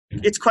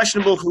It's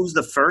questionable who's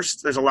the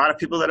first. There's a lot of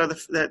people that are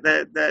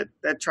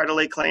that try to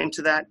lay claim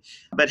to that.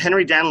 But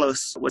Henry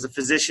Danlos was a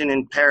physician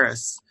in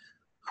Paris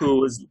who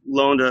was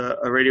loaned a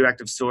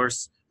radioactive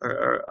source,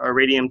 or a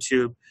radium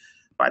tube,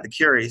 by the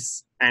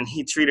Curies, and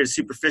he treated a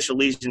superficial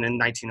lesion in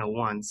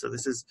 1901. So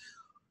this is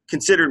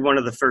considered one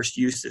of the first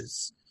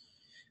uses.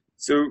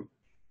 So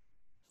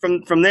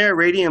from there,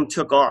 radium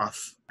took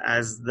off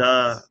as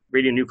the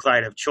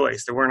radionuclide of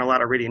choice. There weren't a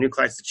lot of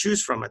radionuclides to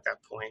choose from at that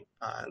point.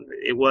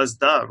 It was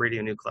the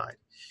radionuclide.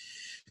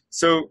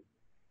 So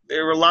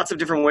there were lots of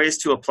different ways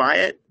to apply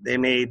it. They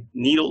made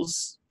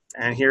needles,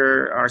 and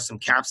here are some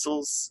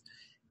capsules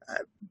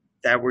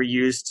that were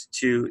used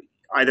to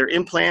either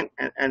implant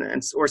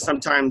or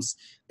sometimes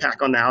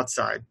pack on the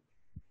outside.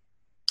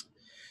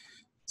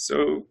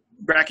 So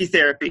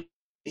brachytherapy,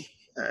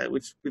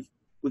 which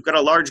we've got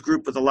a large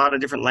group with a lot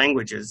of different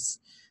languages,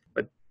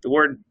 but the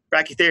word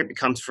brachytherapy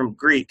comes from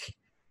Greek,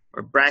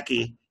 or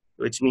brachy,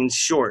 which means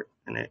short,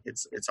 and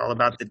it's all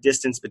about the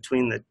distance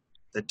between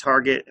the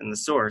target and the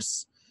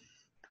source.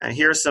 And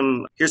here's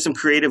some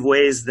creative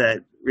ways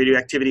that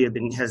radioactivity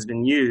has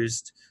been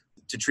used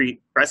to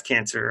treat breast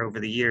cancer over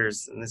the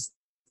years. And this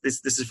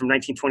is from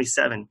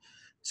 1927.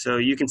 So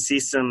you can see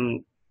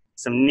some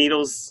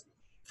needles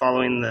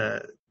following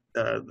the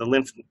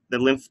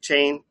lymph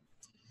chain.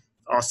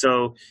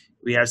 Also,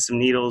 we have some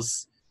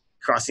needles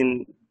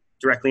crossing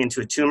directly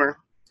into a tumor,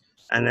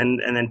 and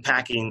then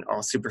packing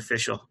all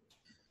superficial.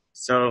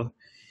 So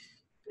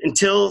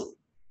until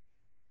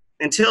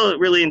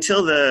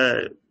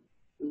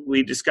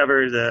we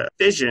discovered the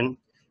fission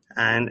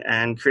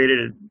and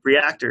created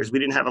reactors, we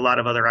didn't have a lot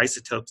of other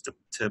isotopes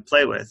to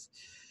play with.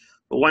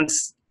 But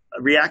once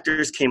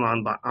reactors came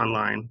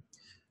online,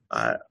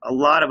 a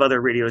lot of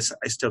other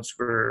radioisotopes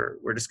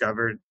were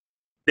discovered,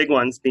 big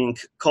ones being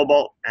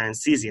cobalt and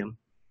cesium.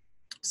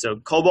 So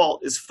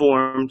cobalt is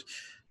formed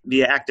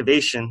via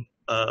activation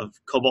of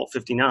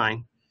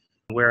cobalt-59,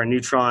 where a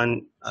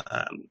neutron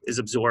is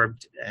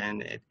absorbed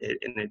and it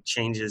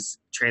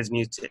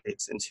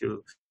transmutates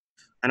into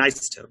an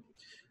isotope.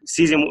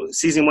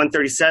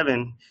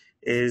 Cesium-137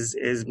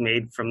 is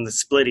made from the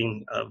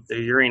splitting of the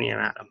uranium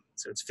atom,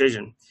 so it's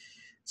fission.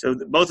 So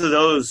both of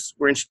those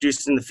were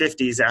introduced in the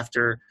 50s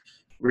after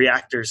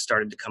reactors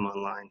started to come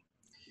online.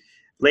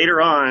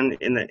 Later on,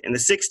 in the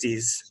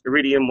 60s,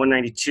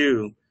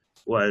 iridium-192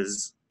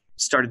 was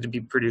started to be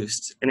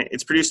produced, and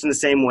it's produced in the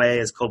same way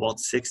as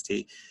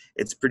cobalt-60.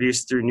 It's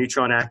produced through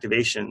neutron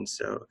activation.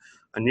 So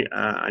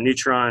a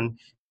neutron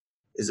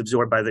is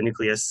absorbed by the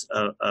nucleus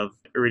of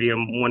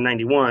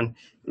iridium-191 and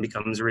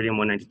becomes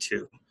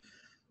iridium-192.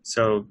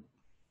 So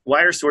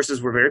wire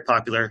sources were very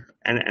popular,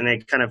 and they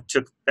kind of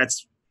took,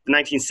 that's the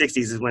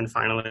 1960s is when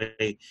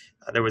finally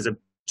there was a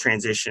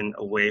transition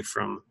away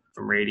from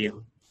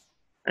radium.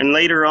 And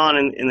later on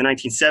in the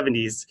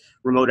 1970s,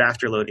 remote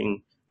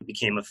afterloading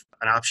became an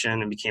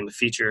option and became a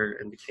feature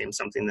and became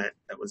something that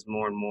was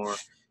more and more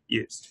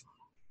used.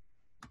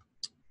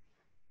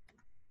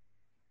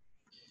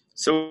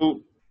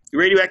 So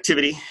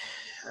radioactivity,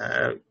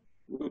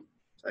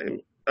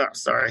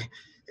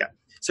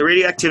 So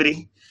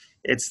radioactivity,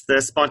 it's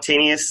the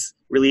spontaneous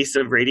release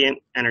of radiant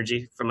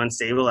energy from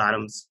unstable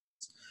atoms.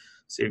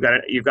 So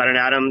you've got an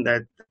atom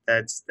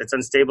that's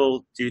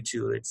unstable due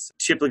to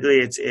typically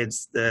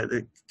it's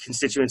the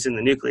constituents in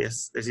the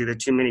nucleus. There's either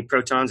too many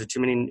protons or too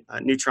many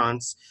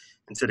neutrons,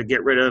 and so to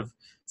get rid of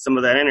some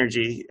of that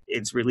energy,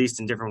 it's released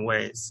in different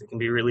ways. It can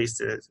be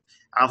released as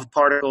alpha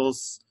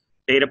particles,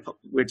 beta,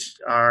 which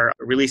are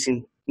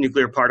releasing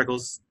nuclear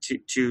particles,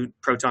 two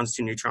protons,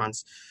 two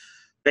neutrons,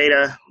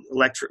 beta,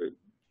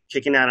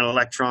 kicking out an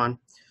electron,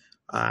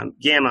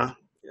 gamma,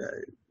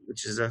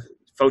 which is a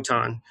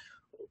photon,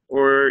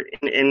 or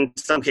in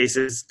some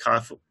cases,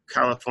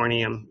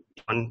 californium,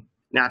 one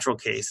natural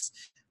case,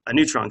 a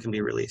neutron can be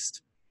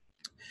released.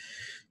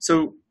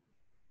 So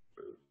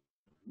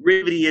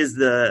radioactivity is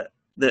the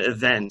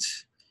event.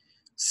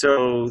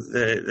 So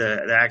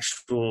the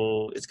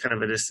actual, it's kind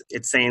of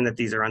it's saying that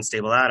these are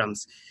unstable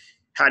atoms.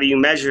 How do you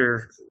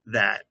measure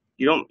that?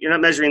 You're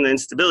not measuring the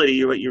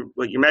instability. What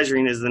you're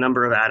measuring is the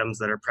number of atoms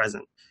that are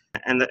present.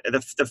 And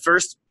the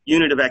first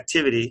unit of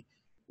activity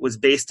was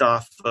based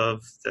off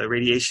of the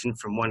radiation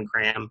from 1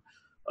 gram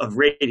of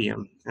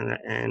radium.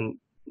 And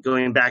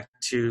going back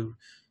to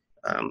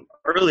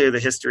earlier the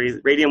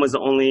history, radium was the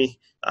only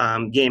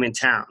game in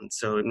town.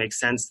 So it makes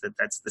sense that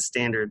that's the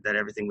standard that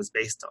everything was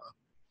based on.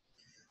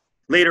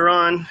 Later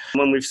on,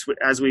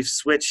 as we've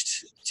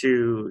switched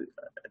to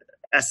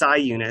SI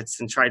units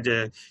and tried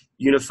to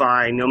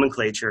unify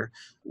nomenclature,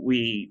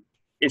 we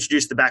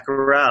introduced the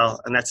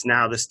becquerel, and that's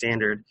now the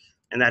standard,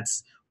 and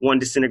that's 1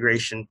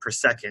 disintegration per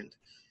second.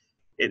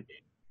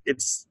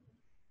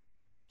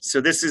 So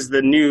this is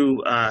the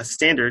new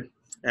standard,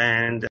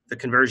 and the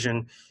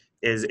conversion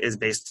is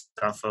based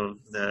off of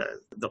the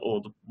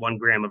old 1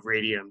 gram of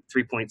radium,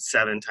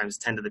 3.7 times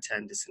 10 to the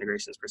 10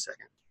 disintegrations per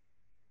second.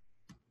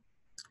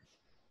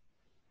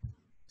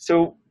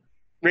 So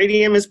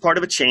radium is part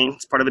of a chain.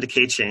 It's part of a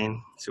decay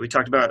chain. So we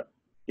talked about,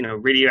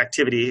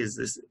 radioactivity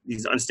is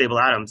these unstable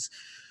atoms.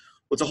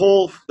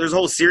 there's a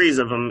whole series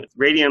of them.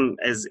 Radium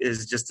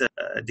is just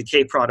a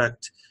decay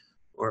product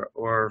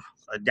or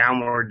a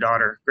downward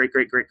daughter, great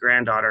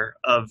granddaughter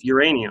of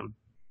uranium.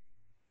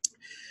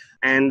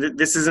 And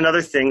this is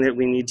another thing that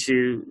we need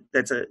to,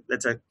 that's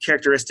a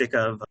characteristic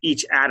of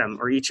each atom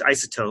or each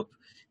isotope,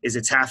 is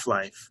its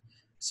half-life.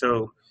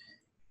 So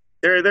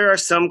there are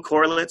some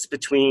correlates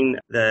between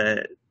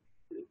the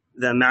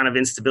amount of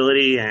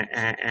instability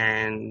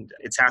and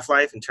its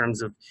half-life, in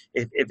terms of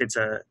if it's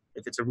a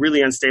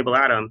really unstable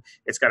atom,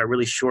 it's got a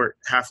really short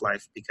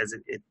half-life because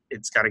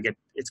it's got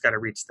to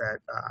reach that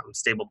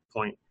stable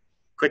point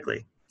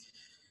quickly.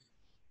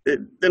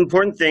 The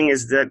important thing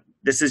is that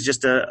this is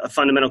just a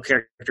fundamental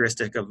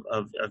characteristic of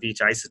each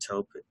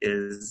isotope,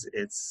 is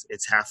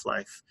its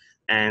half-life,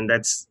 and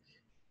that's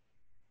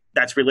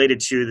related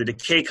to the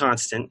decay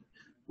constant,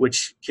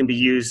 which can be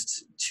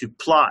used to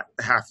plot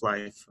the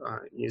half-life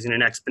using an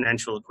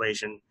exponential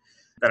equation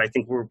that I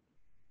think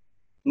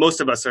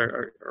most of us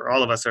or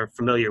all of us are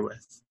familiar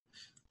with.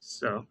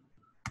 So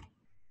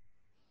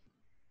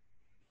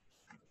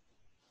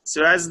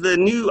as the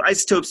new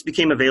isotopes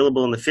became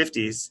available in the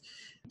 50s,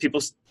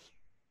 the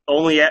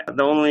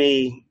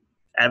only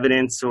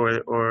evidence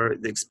or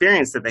the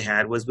experience that they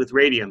had was with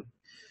radium.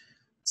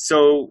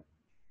 So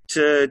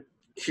to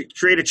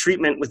create a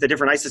treatment with a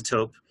different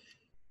isotope,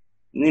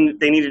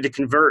 they needed to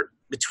convert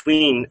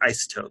between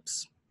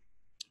isotopes.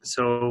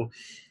 So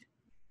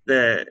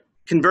the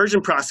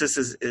conversion process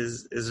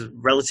is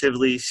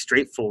relatively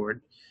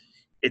straightforward.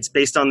 It's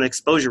based on the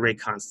exposure rate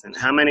constant.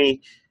 How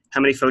many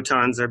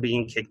photons are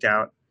being kicked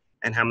out,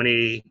 and how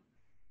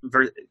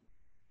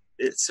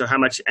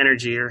much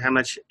energy or how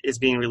much is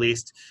being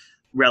released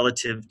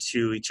relative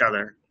to each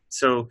other.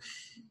 So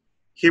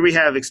here we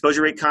have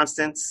exposure rate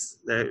constants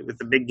with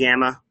the big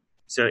gamma.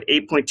 So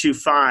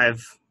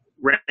 8.25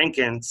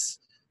 Rankins,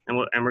 and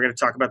we're going to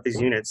talk about these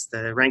units,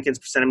 the Rankins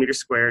per centimeter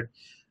squared,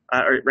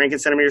 or Rankine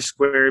centimeter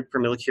squared per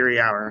millicurie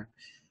hour.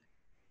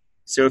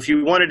 So if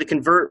you wanted to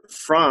convert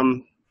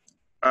from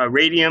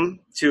radium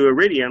to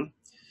iridium,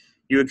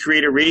 you would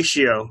create a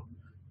ratio.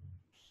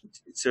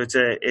 So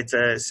it's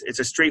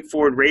a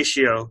straightforward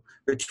ratio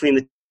between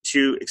the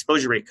two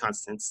exposure rate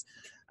constants,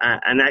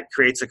 and that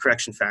creates a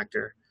correction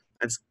factor.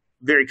 That's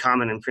very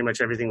common in pretty much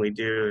everything we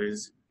do,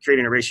 is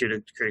creating a ratio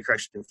to create a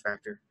correction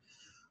factor.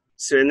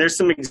 So, and there's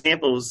some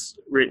examples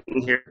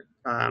written here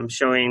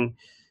showing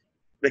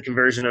the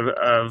conversion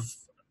of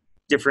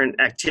different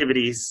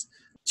activities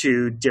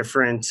to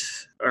different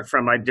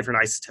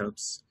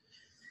isotopes.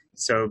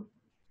 So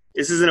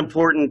this is an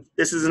important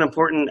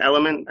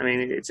element. I mean,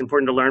 it's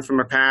important to learn from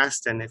our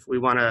past, and if we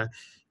want to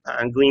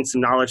glean some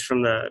knowledge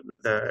from the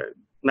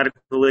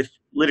medical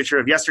literature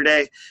of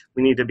yesterday,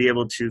 we need to be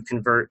able to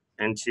convert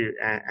and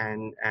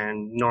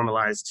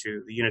normalize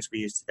to the units we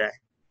use today.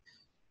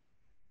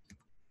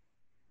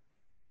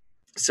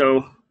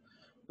 So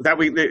that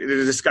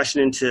the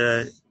discussion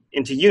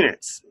into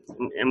units,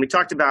 and we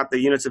talked about the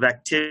units of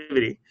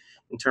activity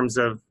in terms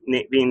of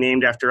being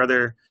named after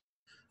other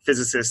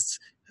physicists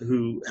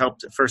who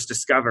helped first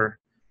discover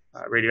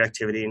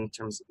radioactivity, in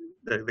terms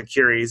of the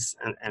Curies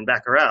and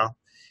Becquerel.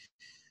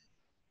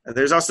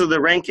 There's also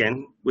the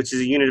Rankine, which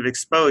is a unit of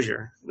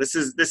exposure.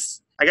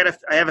 I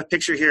have a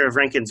picture here of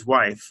Rankine's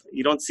wife.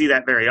 You don't see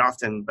that very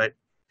often, but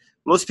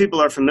most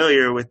people are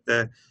familiar with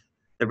the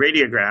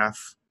radiograph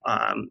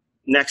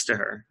next to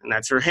her, and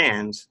that's her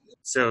hand.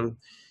 So,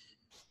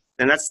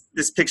 and that's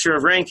this picture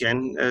of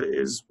Rankine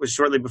was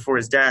shortly before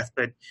his death.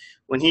 But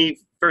when he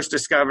first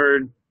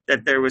discovered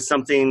that there was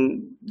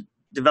something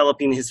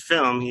developing his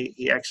film,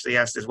 he actually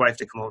asked his wife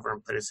to come over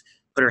and put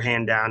her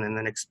hand down, and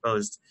then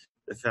exposed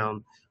the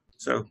film.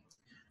 So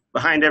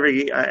behind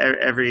every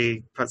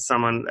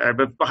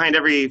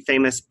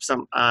famous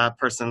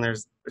person,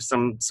 there's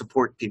some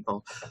support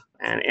people,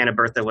 and Anna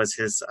Bertha was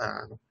his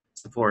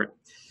support.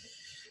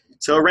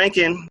 So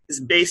Rankine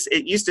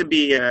it used to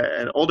be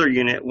an older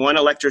unit, one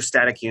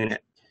electrostatic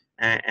unit,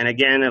 and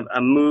again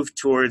a move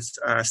towards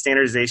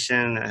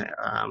standardization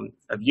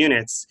of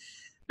units.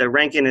 The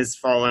Rankine has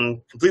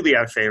fallen completely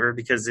out of favor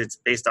because it's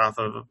based off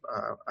of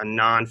a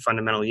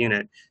non-fundamental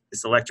unit,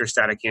 this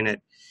electrostatic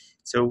unit.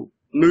 So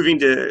moving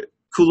to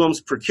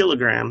coulombs per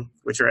kilogram,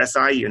 which are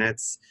SI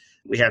units,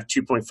 we have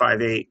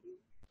 2.58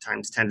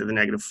 times 10 to the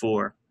negative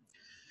 4.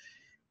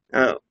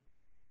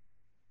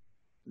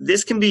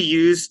 This can be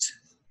used,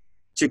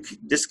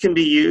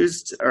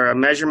 or a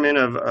measurement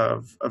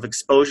of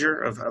exposure,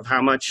 of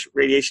how much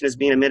radiation is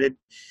being emitted,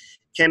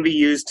 can be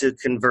used to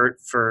convert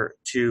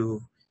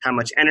to how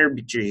much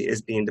energy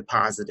is being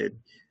deposited,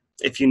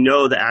 if you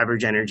know the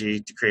average energy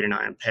to create an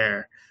ion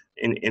pair.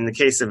 In the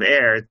case of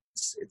air,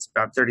 it's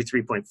about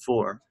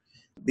 33.4.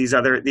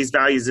 These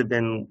values have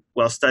been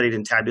well studied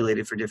and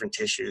tabulated for different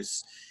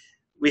tissues.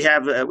 We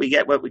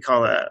get what we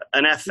call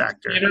an F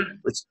factor. Peter,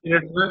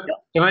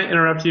 can I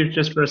interrupt you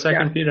just for a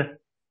second, yeah. Peter?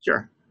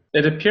 Sure.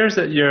 It appears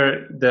that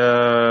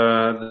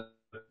the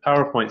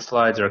PowerPoint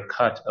slides are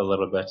cut a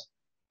little bit.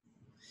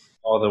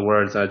 All the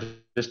words. I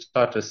just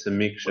talked to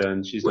Samiksha,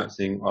 and she's not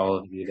seeing all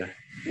of it either.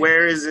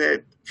 Where is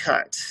it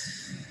cut?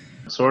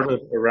 Sort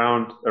of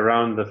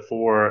around the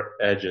four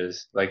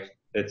edges. Like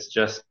it's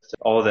just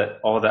all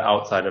the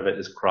outside of it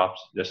is cropped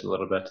just a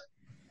little bit.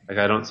 Like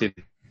I don't see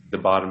the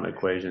bottom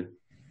equation.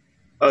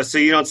 Oh, so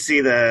you don't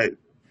see the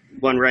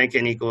 1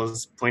 Rankine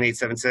equals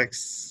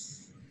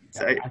 0.876?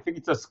 Yeah, I think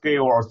it's a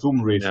scale or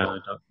zoom ratio. No, I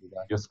don't see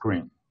that. Your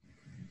screen.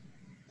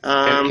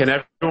 Can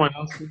everyone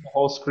else see the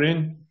whole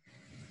screen?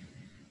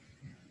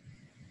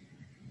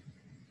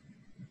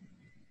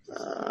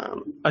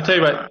 I'll tell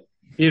you what,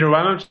 Peter.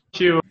 Why don't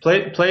you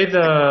play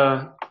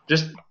the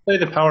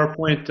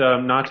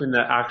PowerPoint, not in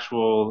the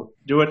actual.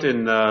 Do it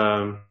in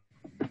the.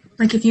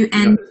 Like if you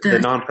end the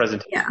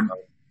non-presentation. Yeah.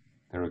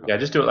 There we go. Yeah,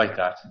 just do it like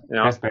that.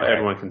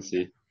 Everyone can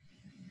see.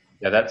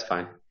 Yeah, that's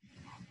fine.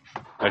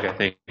 Okay,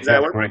 thank you. Does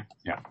that work? Great.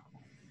 Yeah.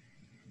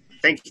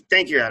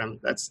 Thank you, Adam.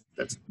 That's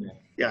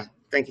yeah.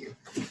 Thank you.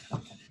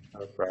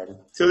 No problem.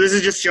 So this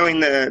is just showing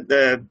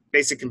the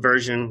basic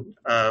conversion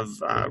of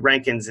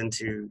Rankines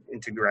into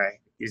gray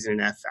using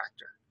an F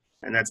factor,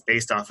 and that's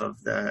based off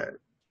of the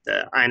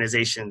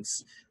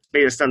ionizations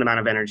based on the amount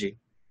of energy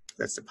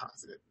that's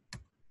deposited.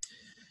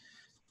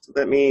 So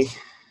this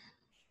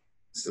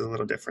is a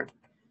little different.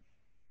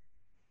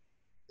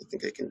 I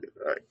think I can do it.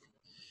 All right.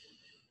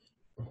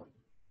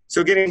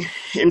 So getting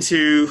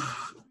into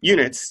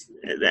units,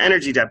 the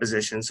energy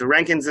deposition. So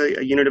Rankine's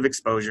a unit of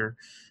exposure.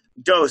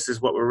 Dose is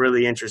what we're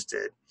really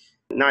interested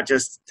in. Not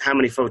just how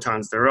many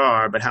photons there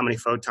are, but how many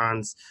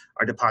photons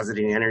are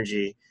depositing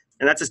energy.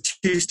 And that's a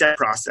two-step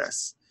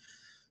process.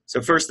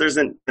 So first there's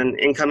an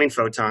incoming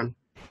photon.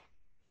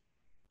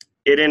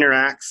 It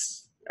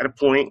interacts at a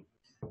point,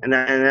 and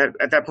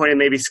at that point it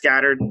may be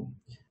scattered,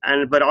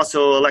 but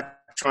also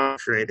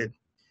electrons created.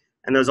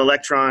 And those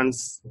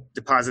electrons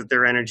deposit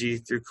their energy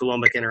through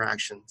coulombic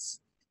interactions.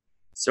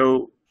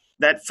 So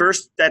that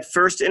first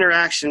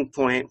interaction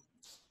point,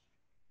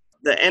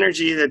 the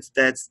energy that's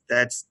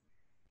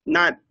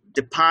not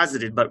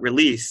deposited but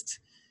released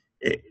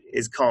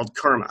is called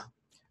karma.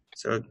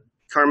 So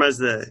karma is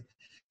the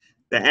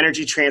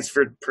energy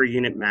transferred per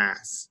unit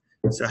mass.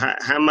 So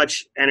how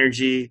much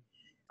energy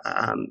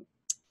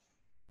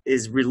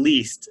is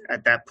released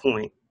at that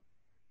point.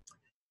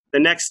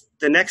 The next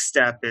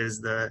step is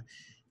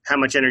how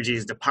much energy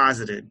is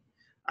deposited,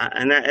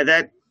 and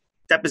that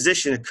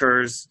deposition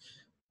occurs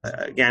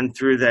again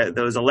through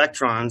those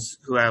electrons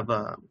who have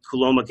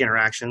coulombic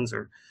interactions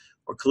or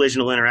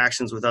collisional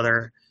interactions with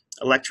other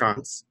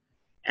electrons,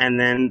 and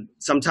then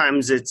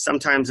sometimes it's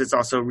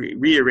also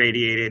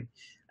re-irradiated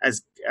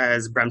as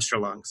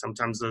Bremsstrahlung.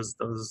 Sometimes those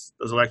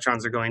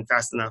electrons are going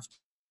fast enough.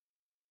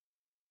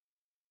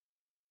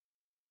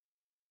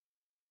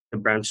 The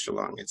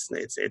Bremsstrahlung, it's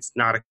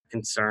not a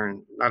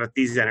concern, not at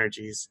these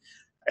energies.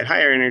 At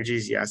higher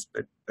energies, yes,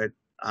 but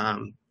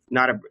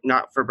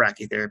not for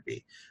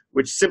brachytherapy,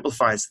 which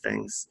simplifies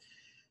things,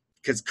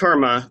 because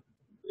karma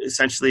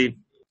essentially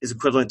is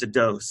equivalent to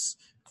dose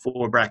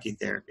for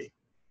brachytherapy.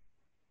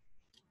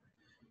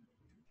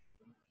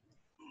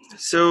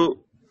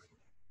 So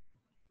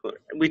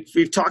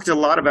we've talked a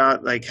lot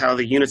about like how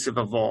the units have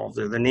evolved,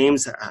 or how the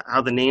names of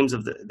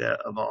the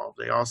evolved.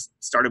 They all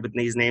started with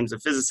these names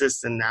of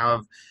physicists, and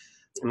now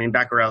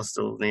Becquerel is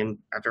still named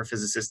after a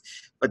physicist,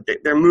 but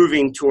they're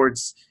moving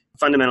towards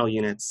fundamental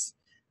units,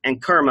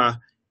 and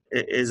karma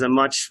is a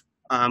much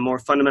more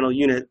fundamental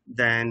unit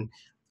than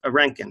a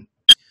Rankine.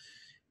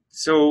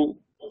 So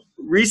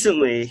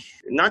recently,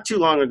 not too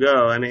long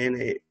ago,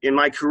 in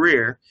my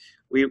career,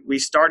 we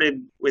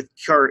started with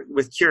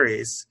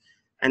Curies,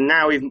 and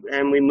now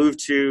we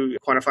moved to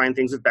quantifying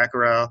things with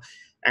Becquerel,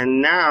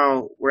 and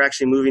now we're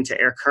actually moving to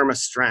air karma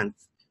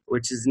strength,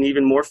 which is an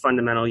even more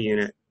fundamental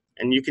unit.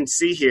 And you can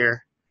see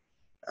here,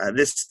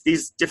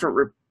 these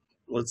different,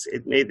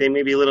 they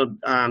may be a little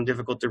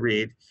difficult to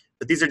read,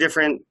 but these are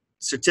different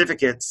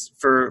certificates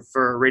for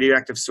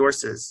radioactive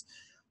sources.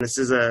 This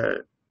is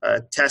a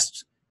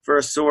test for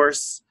a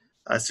source,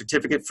 a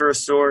certificate for a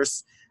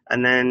source,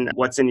 and then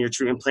what's in your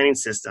treatment planning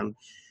system.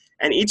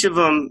 And each of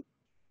them,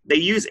 they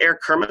use air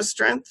karma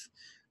strength,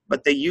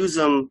 but they use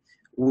them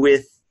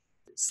with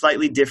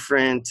slightly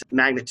different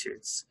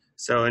magnitudes.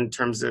 So in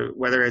terms of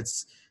whether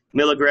it's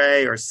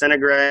milligray or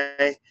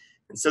centigray.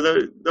 And so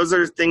those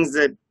are things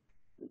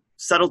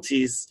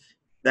subtleties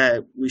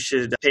that we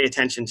should pay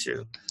attention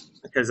to,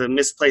 because a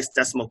misplaced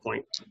decimal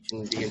point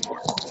can be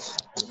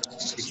important.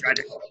 Be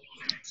tragic.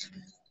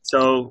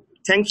 So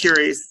 10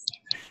 Curies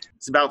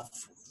is about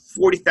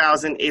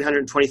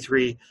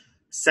 40,823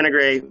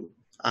 centigray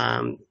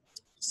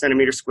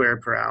centimeter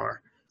squared per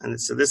hour. And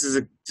so this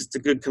is just a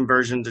good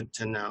conversion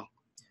to know.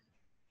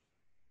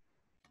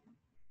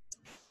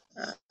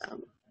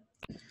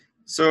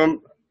 So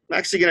I'm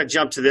actually going to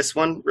jump to this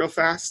one real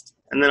fast,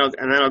 and then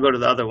I'll go to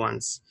the other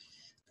ones.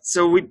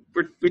 So we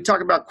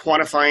talk about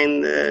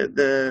quantifying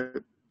the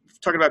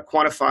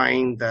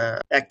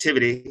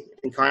activity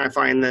and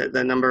quantifying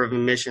the number of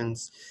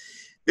emissions.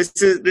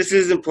 This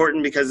is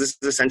important because this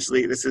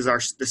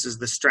is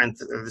the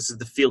strength, or this is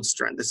the field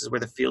strength. This is where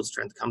the field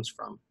strength comes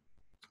from.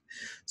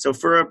 So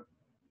for a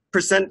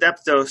percent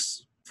depth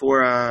dose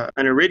for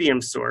an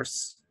iridium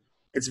source,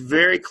 it's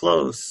very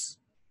close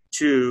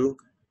to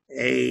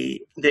the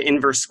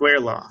inverse square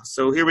law.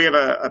 So here we have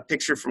a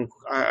picture from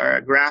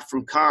a graph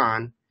from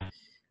Kahn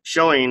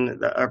showing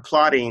or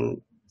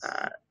plotting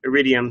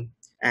iridium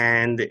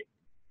and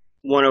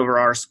 1 over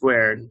r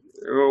squared.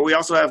 We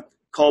also have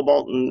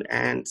cobalt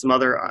and some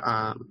other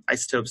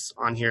isotopes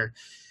on here,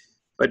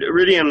 but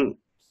iridium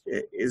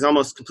is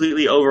almost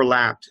completely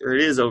overlapped, or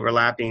it is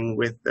overlapping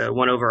with the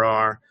 1 over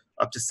r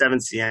up to 7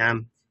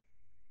 cm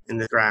in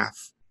the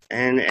graph.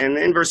 And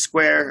the inverse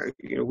square,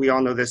 we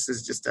all know this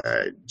is just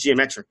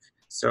geometric.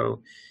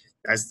 So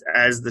as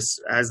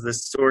the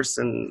source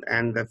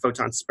and the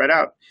photons spread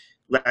out,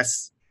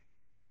 less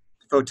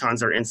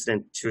photons are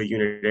incident to a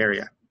unit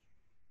area.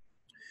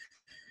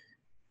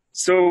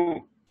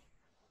 So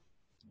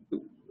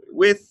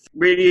with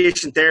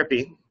radiation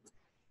therapy,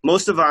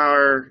 most of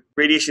our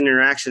radiation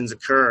interactions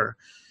occur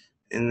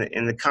in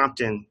the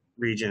Compton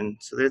region.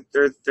 So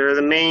they're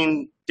the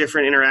main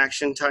different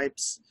interaction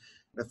types: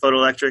 the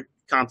photoelectric,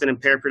 Compton, and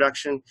pair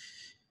production.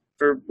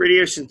 For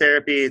radiation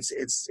therapy,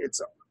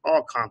 it's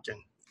all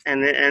Compton,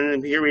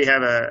 and here we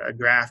have a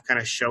graph kind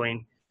of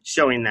showing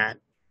that.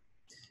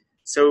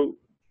 So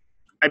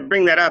I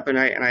bring that up and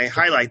I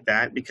highlight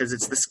that because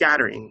it's the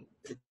scattering.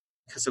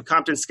 So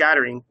Compton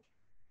scattering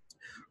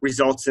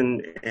results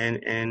in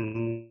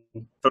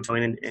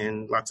photoing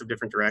in lots of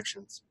different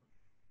directions.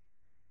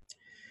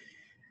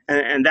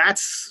 And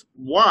that's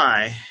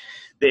why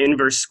the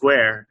inverse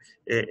square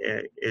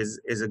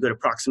is a good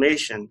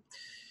approximation.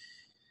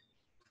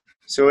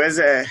 So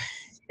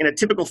in a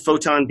typical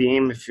photon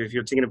beam, if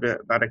you're thinking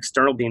about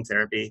external beam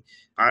therapy,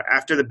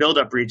 after the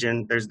buildup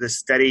region, there's this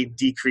steady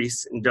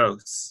decrease in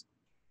dose.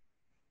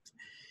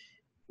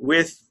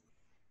 With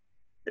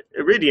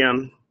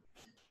iridium,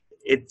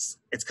 it's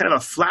kind of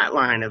a flat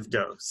line of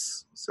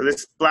dose. So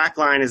this black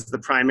line is the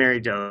primary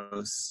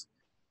dose.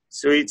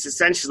 So it's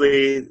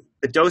essentially,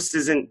 the dose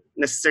isn't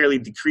necessarily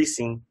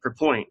decreasing per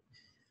point.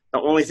 The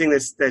only thing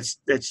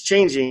that's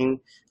changing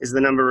is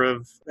the number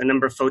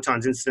of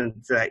photons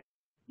incident to that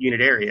unit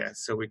area.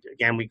 So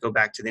we go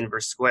back to the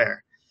inverse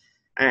square,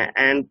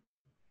 and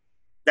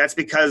that's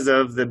because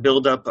of the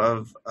buildup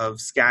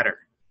of scatter.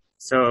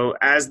 So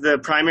as the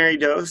primary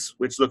dose,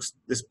 which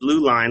this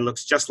blue line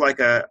looks just like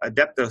a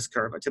depth dose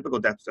curve, a typical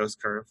depth dose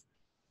curve.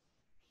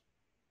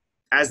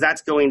 As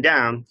that's going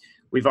down,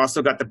 we've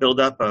also got the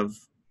buildup of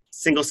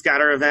single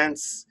scatter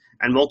events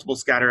and multiple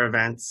scatter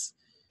events,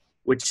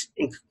 which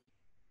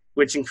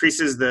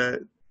increases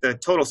the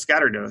total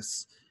scatter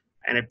dose,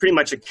 and it pretty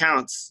much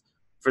accounts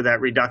for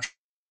that reduction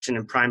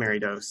in primary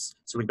dose.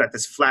 So we've got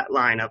this flat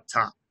line up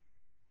top.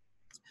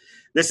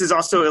 This is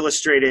also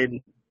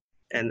illustrated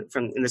in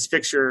this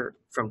picture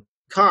from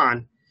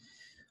Kahn,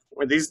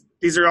 where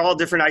these are all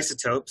different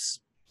isotopes.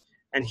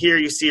 And here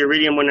you see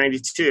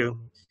iridium-192.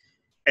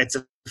 It's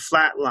a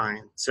flat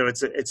line. So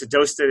it's a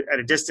dose at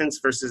a distance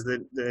versus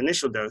the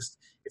initial dose.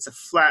 It's a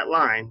flat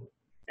line,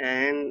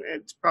 and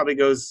it probably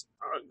goes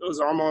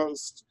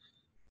almost,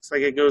 it's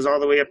like it goes all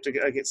the way up to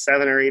like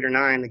 7 or 8 or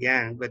 9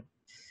 again, but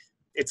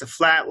it's a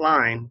flat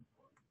line,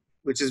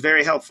 which is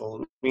very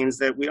helpful. It means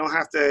that we don't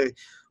have to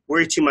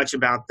worry too much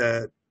about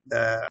the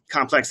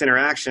complex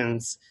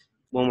interactions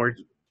when we're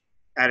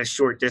at a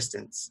short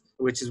distance,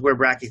 which is where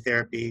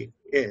brachytherapy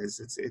is.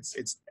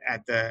 It's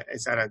at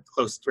a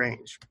close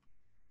range.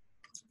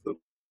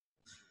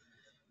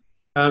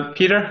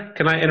 Peter,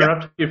 can I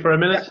interrupt you for a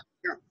minute?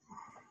 Yeah, sure.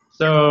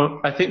 So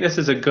I think this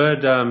is a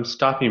good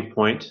stopping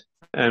point,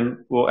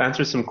 and we'll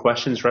answer some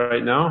questions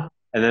right now,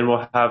 and then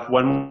we'll have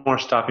one more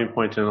stopping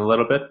point in a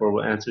little bit where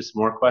we'll answer some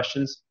more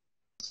questions.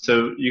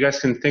 So you guys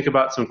can think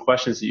about some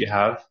questions that you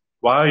have.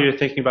 While you're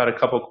thinking about a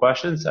couple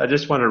questions, I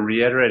just want to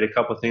reiterate a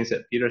couple things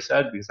that Peter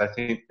said because I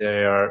think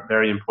they are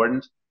very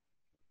important.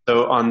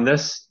 So on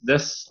this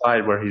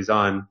slide where he's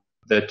on,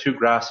 the two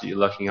graphs that you're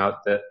looking at,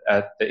 the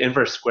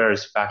inverse square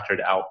is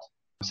factored out.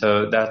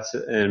 So that's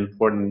an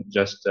important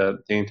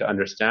thing to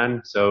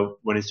understand. So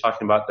when he's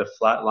talking about the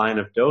flat line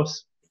of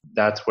dose,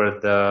 that's where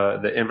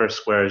the inverse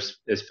square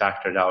is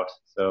factored out.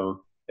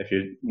 So if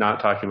you're not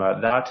talking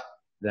about that,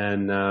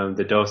 then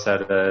the dose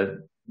at a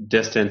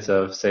distance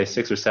of, say,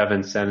 6 or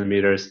 7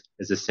 centimeters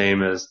is the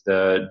same as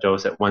the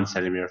dose at 1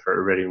 centimeter for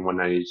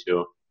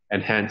iridium-192.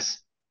 And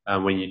hence,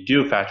 when you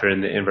do factor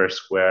in the inverse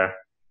square,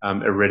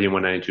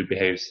 iridium-192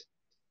 behaves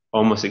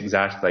almost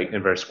exactly like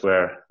inverse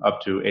square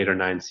up to 8 or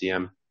 9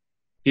 cm.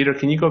 Peter,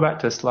 can you go back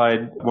to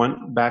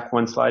back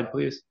one slide,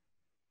 please?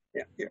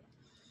 Yeah.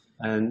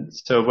 And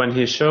so when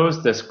he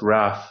shows this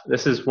graph,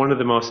 this is one of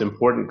the most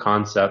important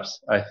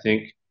concepts, I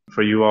think,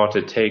 for you all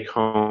to take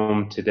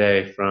home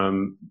today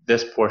from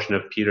this portion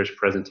of Peter's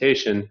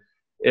presentation,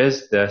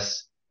 is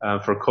this,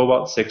 for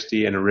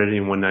cobalt-60 and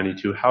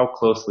iridium-192, how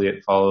closely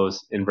it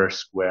follows inverse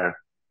square.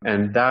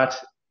 And that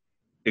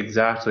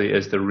exactly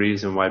is the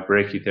reason why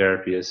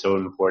brachytherapy is so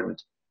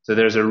important. So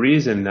there's a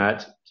reason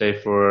that,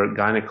 say, for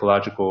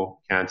gynecological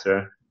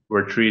cancer,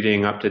 we're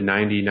treating up to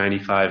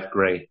 90-95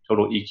 gray,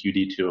 total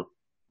EQD2.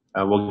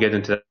 We'll get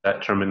into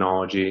that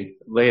terminology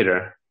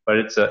later, but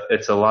it's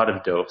a lot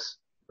of dose,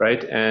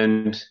 right?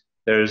 And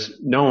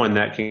there's no one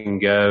that can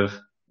give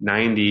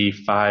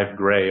 95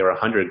 gray or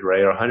 100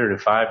 gray or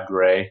 105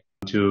 gray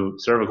to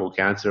cervical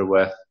cancer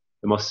with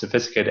the most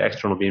sophisticated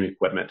external beam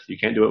equipment. You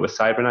can't do it with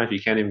CyberKnife.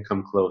 You can't even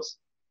come close.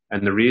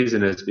 And the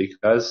reason is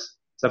because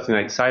something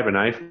like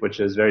CyberKnife, which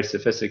is very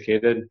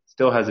sophisticated,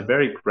 still has a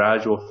very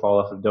gradual fall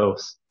off of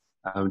dose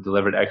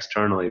delivered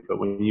externally. But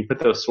when you put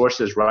those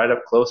sources right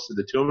up close to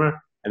the tumor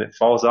and it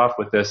falls off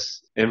with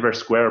this inverse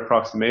square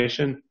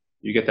approximation,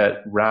 you get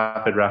that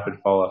rapid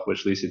fall off,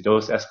 which leads to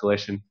dose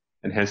escalation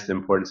and hence the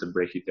importance of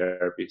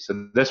brachytherapy.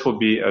 So this will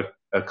be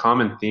a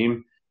common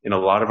theme in a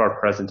lot of our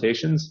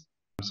presentations.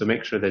 So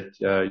make sure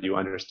that you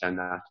understand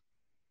that.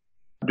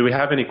 Do we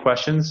have any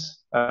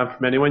questions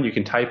from anyone? You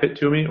can type it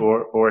to me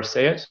or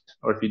say it,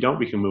 or if you don't,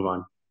 we can move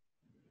on.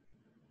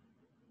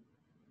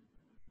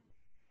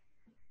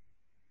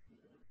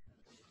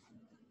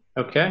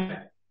 Okay,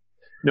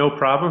 no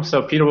problem.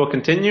 So Peter will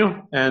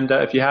continue, and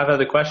if you have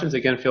other questions,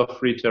 again, feel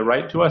free to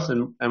write to us,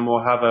 and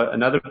we'll have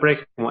another break,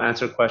 and we'll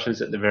answer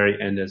questions at the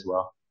very end as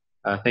well.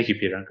 Thank you,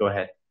 Peter. Go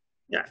ahead.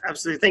 Yeah,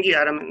 absolutely. Thank you,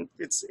 Adam. And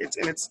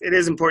it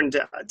is important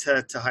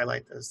to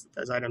highlight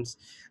those items.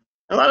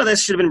 A lot of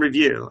this should have been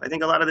review. I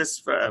think a lot of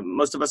this,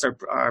 most of us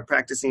are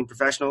practicing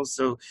professionals,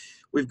 so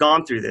we've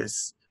gone through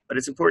this, but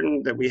it's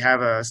important that we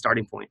have a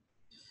starting point.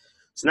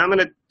 So now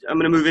I'm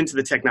gonna move into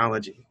the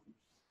technology.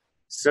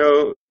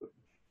 So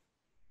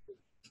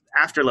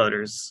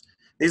afterloaders.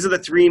 These are the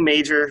three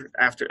major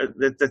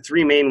the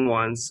three main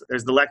ones.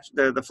 There's the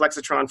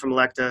Flexitron from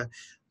Elekta,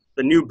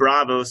 the new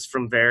Bravos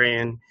from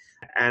Varian,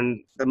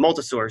 and the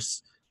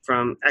Multisource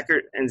from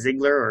Eckert and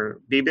Ziegler or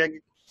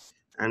BBIG.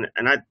 And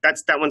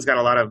that one's got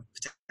a lot of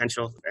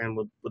potential, and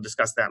we'll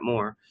discuss that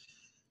more.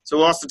 So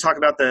we'll also talk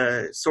about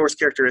the source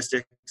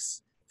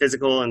characteristics,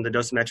 physical and the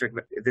dosimetric.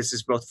 This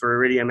is both for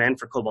iridium and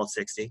for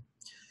cobalt-60.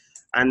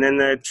 And then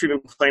the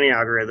treatment planning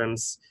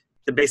algorithms,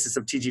 the basis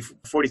of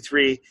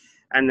TG43,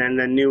 and then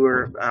the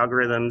newer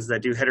algorithms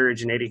that do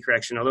heterogeneity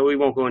correction, although we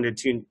won't go into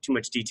too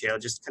much detail,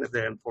 just kind of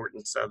the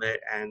importance of it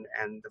and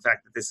the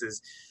fact that this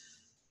is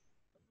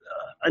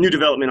a new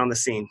development on the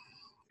scene.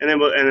 And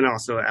then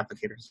also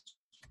applicators.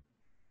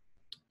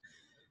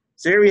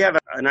 So here we have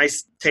a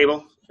nice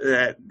table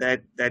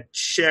that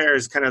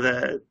shares kind of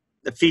the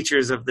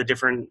features of the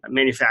different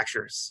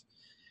manufacturers.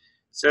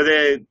 So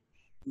the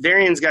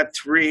Varian's got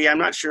three. I'm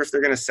not sure if they're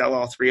going to sell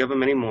all three of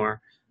them anymore,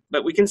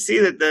 but we can see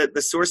that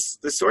the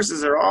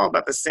sources are all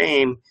about the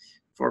same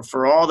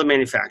for all the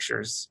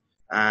manufacturers.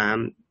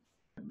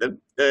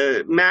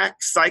 The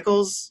MAC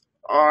cycles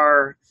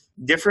are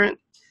different,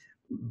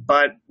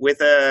 but with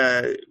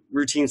a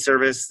routine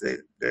service,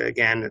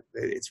 again,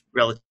 it's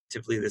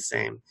relatively the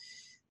same.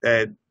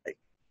 The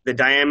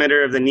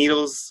diameter of the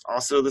needles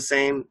also the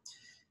same.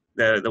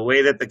 The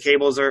way that the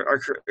cables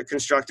are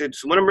constructed.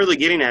 So what I'm really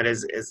getting at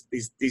is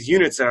these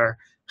units are,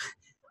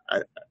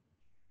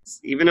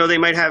 even though they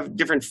might have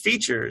different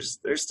features,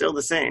 they're still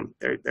the same.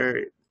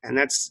 And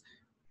that's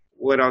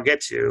what I'll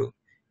get to,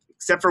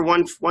 except for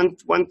one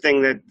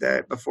thing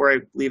that before I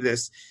leave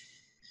this,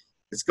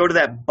 let's go to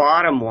that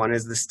bottom one,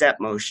 is the step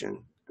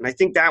motion. And I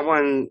think that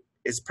one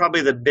is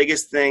probably the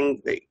biggest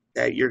thing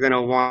that you're going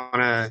to want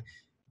to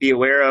be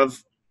aware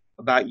of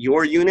about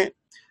your unit,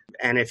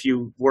 and if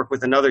you work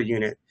with another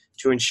unit,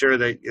 to ensure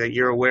that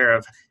you're aware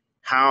of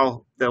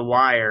how the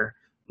wire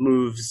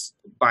moves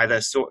by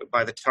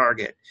the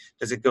target.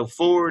 Does it go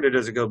forward or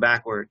does it go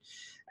backward?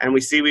 And we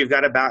see we've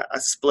got about a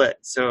split.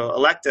 So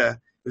Elekta,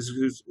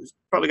 who's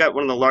probably got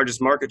one of the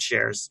largest market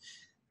shares,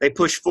 they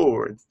push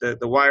forward. The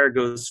wire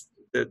goes,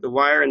 the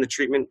wire and the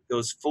treatment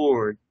goes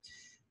forward.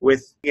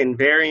 With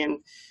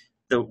Varian,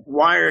 the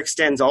wire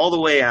extends all the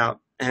way out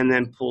and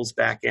then pulls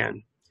back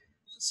in.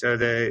 So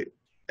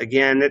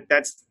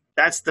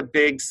that's the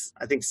big,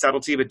 I think,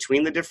 subtlety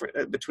between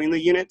the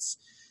units.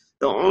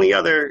 The only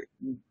other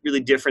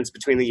really difference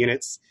between the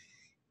units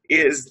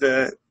is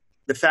the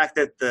fact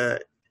that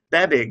the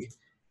BBIG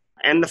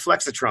and the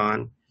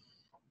Flexitron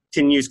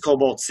can use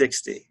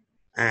cobalt-60,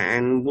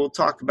 and we'll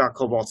talk about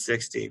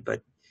cobalt-60,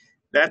 but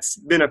that's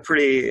been a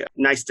pretty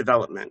nice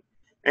development.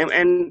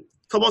 And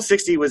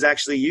cobalt-60 was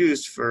actually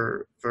used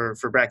for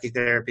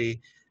brachytherapy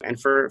and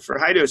for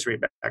high dose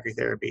rate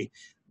brachytherapy.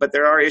 But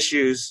there are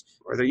issues,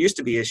 or there used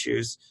to be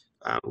issues,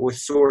 with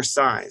source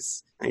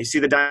size. And you see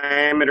the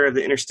diameter of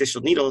the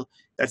interstitial needle.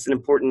 That's an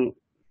important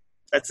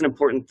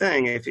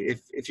thing.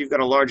 If you've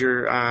got a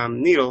larger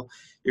needle,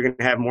 you're going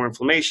to have more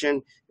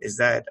inflammation. Is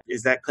that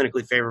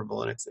clinically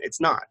favorable? And it's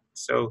not.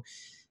 So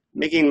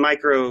making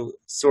micro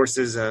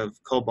sources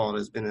of cobalt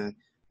has been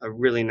a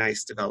really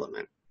nice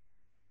development.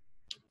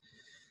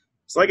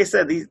 So like I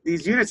said,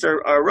 these units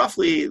are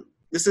roughly,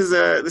 this is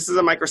a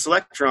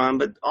microselectron,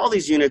 but all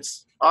these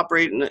units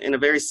operate in a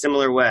very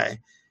similar way.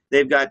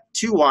 They've got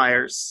two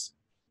wires,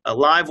 a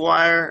live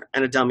wire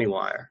and a dummy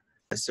wire.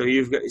 So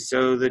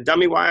the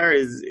dummy wire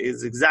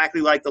is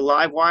exactly like the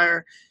live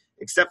wire,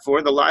 except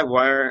for the live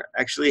wire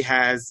actually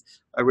has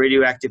a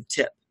radioactive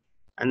tip,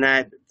 and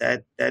I'll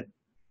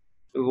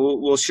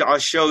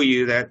show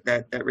you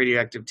that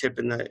radioactive tip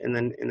in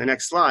the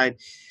next slide.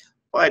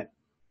 But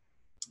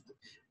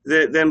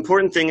The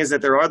important thing is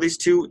that there are these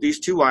two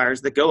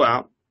wires that go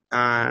out,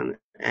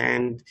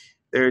 and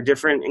there are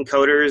different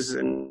encoders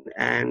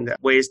and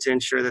ways to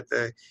ensure that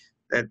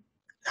that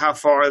how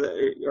far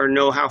or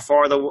know how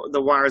far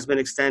the wire has been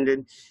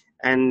extended,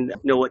 and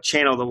know what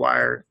channel the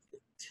wire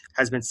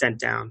has been sent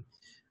down.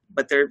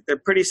 But they're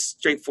pretty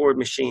straightforward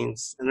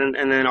machines, and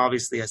then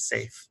obviously a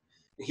safe.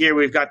 Here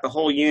we've got the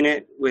whole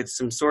unit with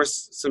some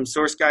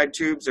source guide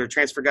tubes or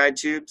transfer guide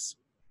tubes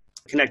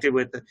connected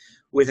with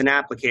an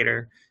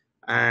applicator,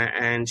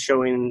 and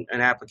showing an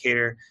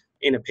applicator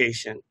in a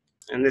patient.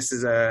 And this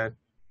is a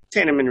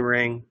Tandem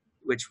ring,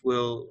 which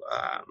we'll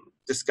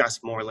discuss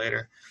more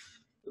later.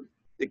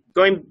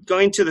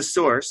 Going to the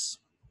source,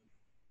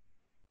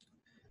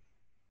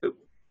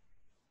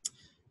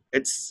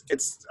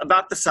 it's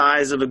about the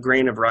size of a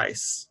grain of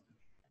rice.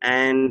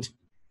 And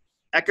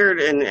Eckert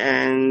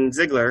and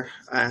Ziegler,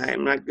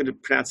 I'm not good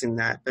at pronouncing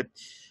that, but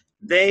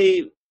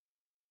they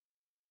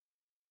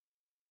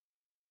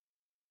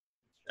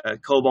a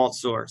cobalt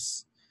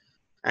source.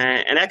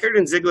 And Eckert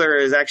and Ziegler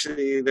is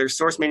actually their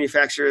source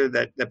manufacturer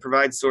that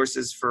provides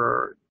sources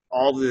for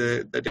all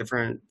the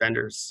different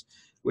vendors,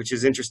 which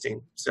is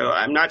interesting. So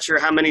I'm not sure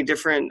how many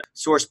different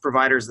source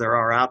providers there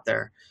are out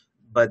there,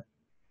 but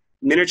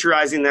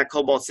miniaturizing that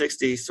cobalt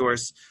 60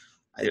 source,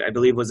 I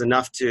believe, was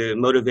enough to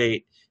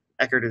motivate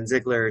Eckert and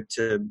Ziegler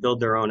to build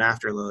their own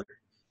afterloader.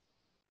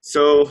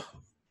 So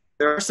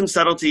there are some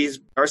subtleties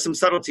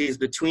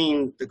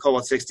between the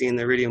cobalt 60 and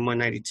the iridium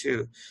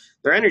 192.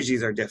 Their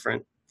energies are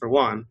different, for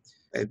one.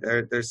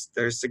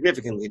 They're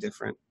significantly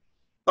different,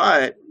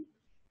 but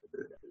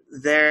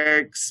their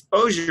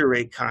exposure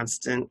rate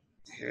constant.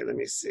 Here, let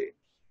me see.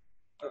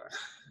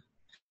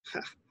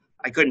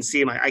 I couldn't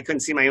see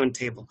my own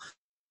table.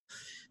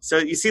 So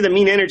you see, the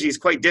mean energy is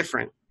quite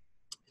different,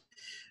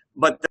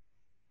 but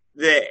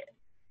the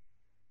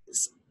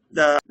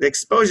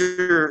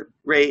exposure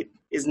rate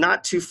is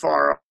not too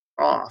far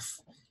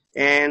off,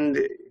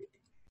 and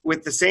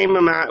with the same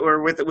amount,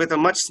 or with a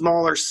much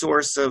smaller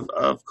source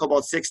of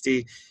cobalt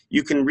 60,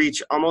 you can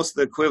reach almost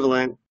the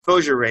equivalent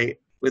exposure rate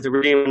with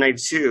iridium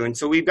 192. And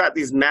so we've got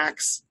these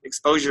max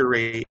exposure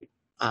rate,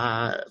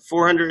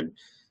 400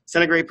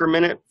 centigrade per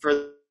minute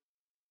for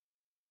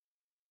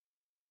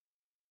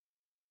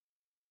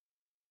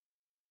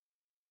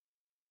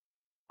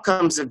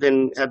outcomes have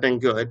been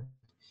good,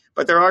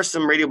 but there are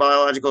some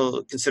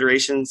radiobiological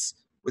considerations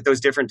with those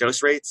different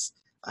dose rates.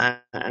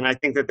 And I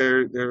think that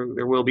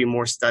there will be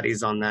more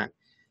studies on that.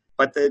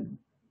 But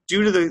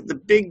due to the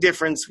big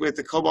difference with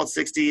the cobalt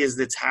 60 is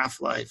its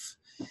half-life.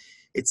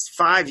 It's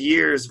 5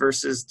 years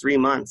versus 3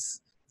 months,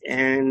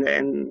 not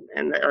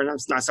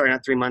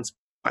 3 months,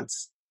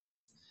 months.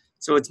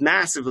 So it's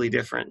massively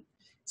different.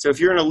 So if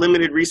you're in a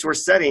limited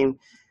resource setting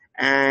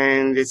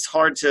and it's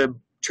hard to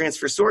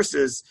transfer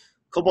sources,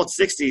 cobalt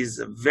 60 is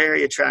a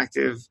very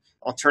attractive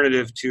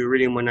alternative to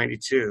iridium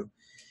 192.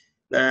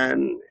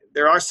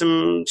 There are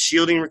some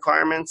shielding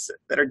requirements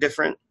that are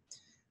different,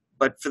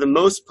 but for the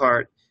most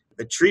part,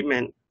 the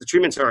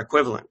treatments are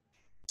equivalent.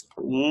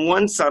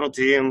 One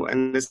subtlety,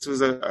 and this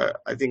was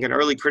I think an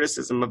early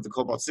criticism of the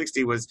cobalt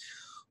 60 was,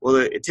 well,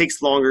 it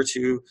takes longer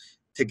to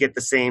get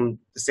the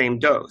same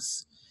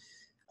dose.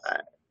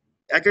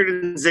 Eckert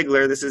and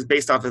Ziegler, this is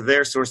based off of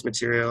their source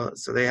material,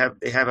 so they have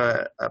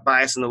a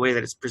bias in the way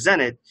that it's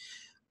presented.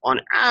 On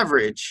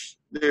average,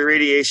 the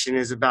irradiation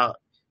is about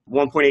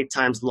 1.8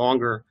 times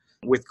longer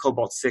with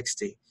cobalt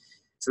 60.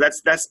 So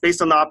that's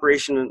based on the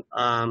operation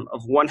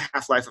of one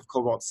half-life of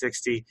cobalt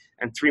 60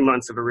 and 3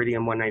 months of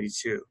iridium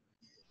 192.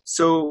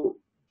 So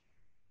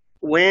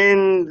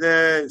when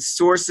the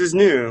source is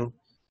new,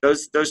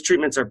 those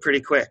treatments are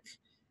pretty quick.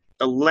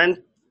 The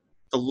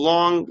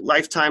long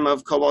lifetime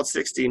of cobalt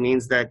 60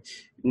 means that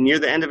near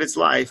the end of its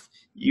life,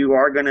 you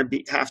are going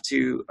to have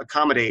to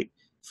accommodate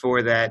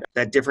for that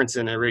difference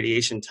in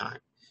irradiation time.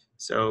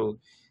 So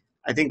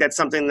I think that's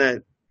something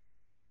that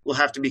will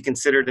have to be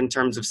considered in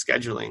terms of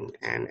scheduling,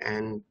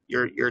 and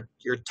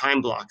your time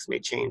blocks may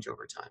change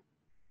over time.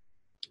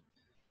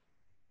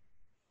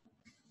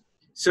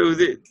 So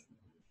the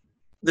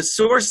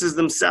sources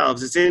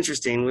themselves, it's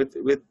interesting,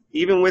 with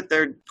even with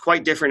their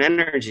quite different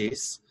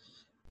energies,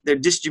 their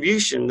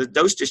distribution, the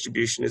dose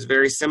distribution is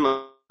very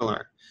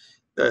similar.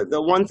 The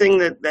one thing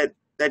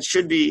that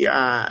should be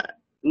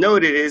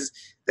noted is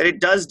that it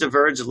does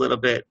diverge a little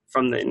bit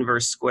from the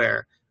inverse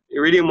square.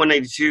 Iridium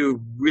 192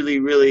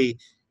 really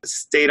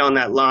stayed on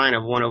that line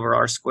of 1 over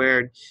r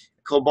squared.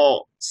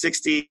 Cobalt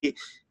 60,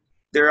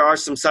 there are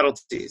some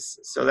subtleties,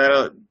 so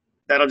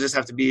that'll just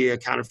have to be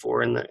accounted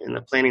for in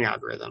the planning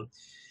algorithm.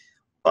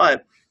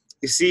 But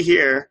you see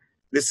here,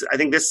 I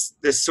think this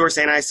source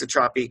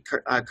anisotropy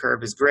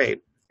curve is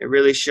great. It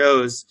really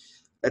shows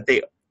that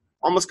they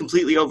almost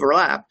completely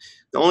overlap.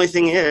 The only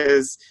thing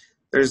is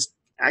there's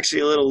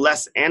actually a little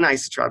less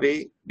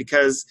anisotropy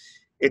because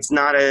it's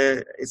not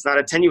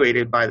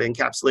attenuated by the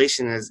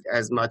encapsulation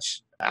as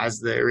much as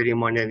the iridium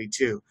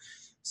 192.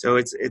 So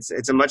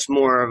it's a much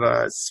more of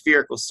a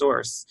spherical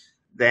source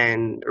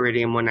than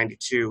iridium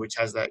 192, which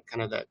has that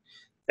kind of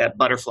that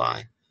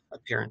butterfly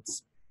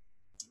appearance.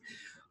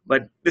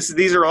 But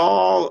these are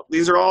all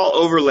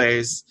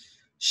overlays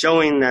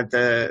showing that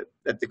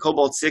the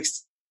cobalt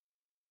 6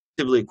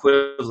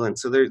 equivalent.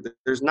 So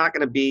there's not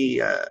going to be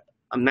a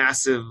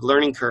massive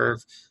learning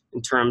curve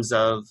in terms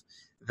of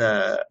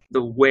the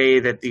way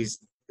that these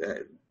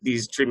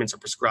treatments are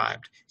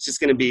prescribed. It's just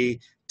going to be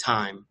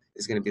time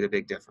is going to be the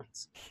big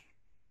difference.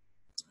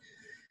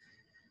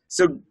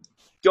 So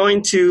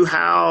going to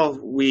how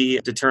we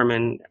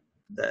determine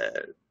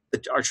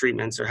our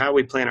treatments, or how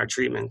we plan our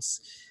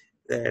treatments,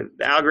 the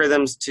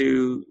algorithms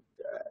to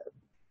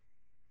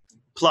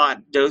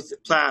plot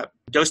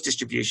dose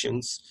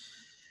distributions.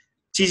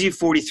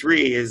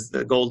 TG43 is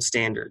the gold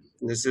standard.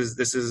 This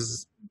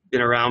has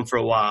been around for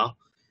a while.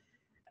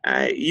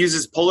 It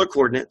uses polar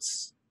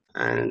coordinates,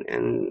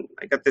 and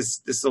I got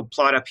this little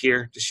plot up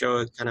here to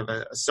show kind of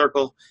a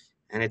circle,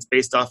 and it's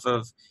based off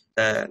of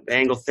the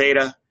angle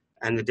theta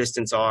and the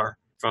distance r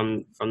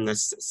from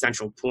this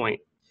central point,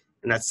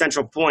 and that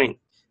central point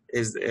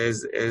is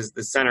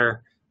the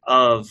center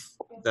of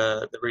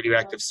the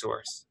radioactive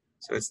source.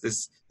 So it's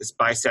this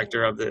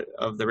bisector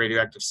of the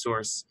radioactive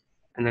source,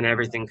 and then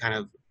everything kind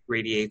of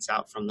radiates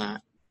out from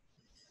that.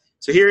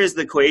 So here is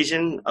the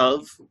equation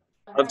of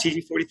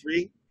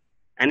TG43,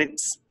 and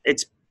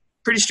it's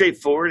pretty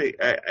straightforward.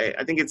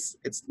 I think it's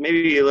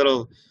maybe a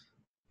little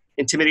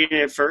intimidating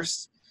at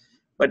first,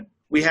 but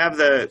we have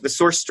the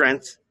source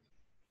strength,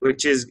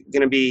 which is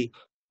going to be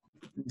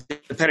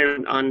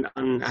dependent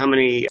on how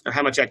many or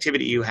how much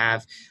activity you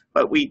have,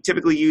 but we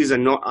typically use a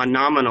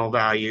nominal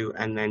value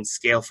and then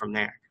scale from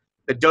there.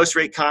 The dose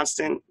rate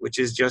constant, which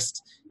is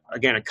just,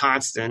 again, a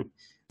constant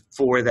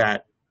for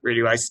that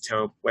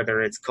radioisotope,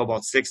 whether it's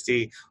cobalt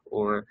 60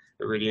 or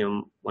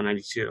iridium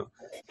 192.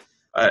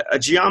 A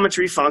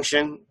geometry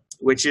function,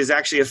 which is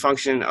actually a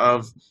function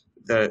of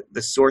the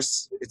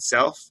source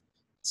itself.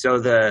 So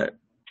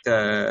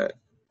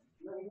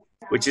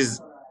which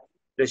is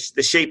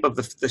the shape of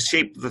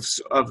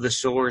the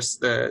source,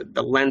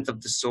 the length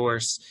of the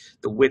source,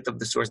 the width of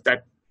the source.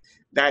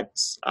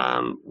 That's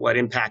what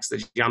impacts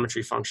the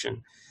geometry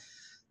function.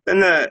 Then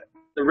the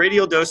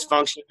radial dose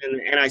function and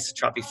the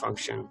anisotropy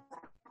function.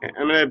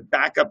 I'm going to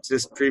back up to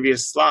this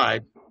previous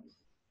slide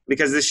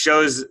because this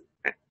shows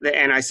the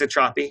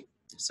anisotropy.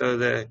 So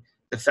the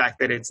fact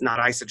that it's not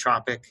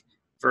isotropic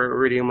for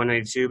iridium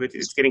 192, but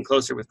it's getting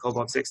closer with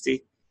cobalt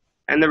 60,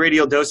 and the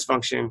radial dose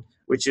function,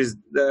 which is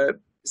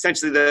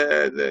essentially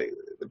the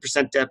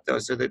percent depth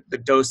dose, or the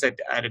dose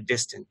at a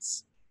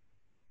distance.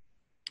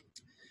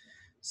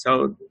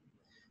 So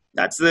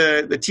that's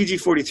the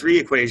TG43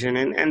 equation,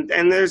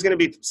 and there's going to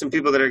be some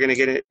people that are going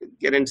to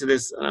get into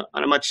this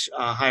on a much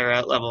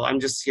higher level. I'm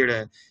just here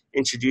to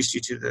introduce you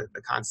to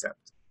the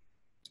concept.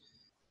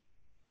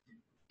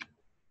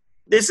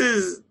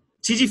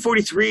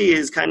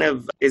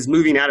 TG43 is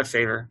moving out of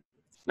favor.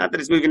 Not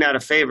that it's moving out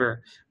of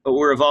favor, but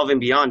we're evolving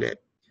beyond it.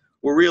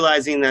 We're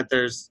realizing that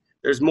there's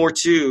more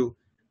to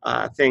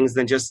things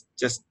than just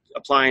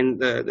applying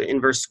the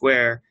inverse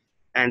square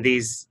and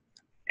these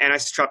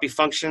anisotropy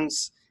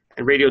functions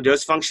and radial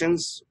dose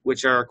functions,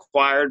 which are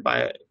acquired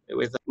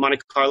with Monte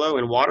Carlo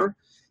and water,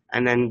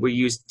 and then we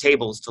use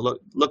tables to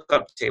look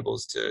up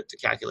tables to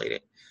calculate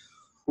it.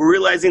 We're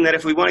realizing that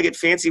if we want to get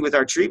fancy with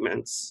our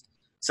treatments,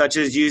 such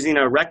as using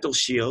a rectal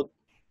shield,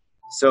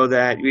 so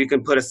that we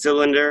can put a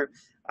cylinder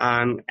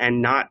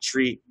and not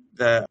treat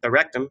the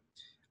rectum,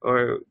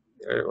 or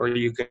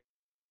you can.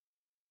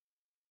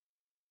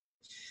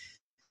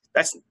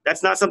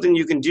 That's not something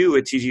you can do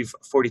with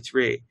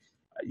TG43.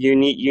 You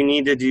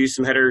need to do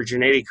some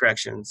heterogeneity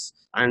corrections,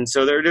 and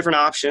so there are different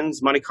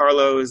options. Monte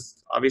Carlo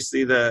is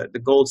obviously the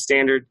gold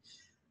standard,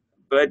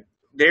 but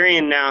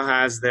Varian now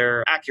has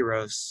their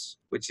Acuros,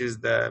 which is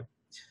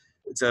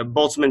it's a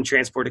Boltzmann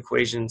transport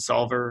equation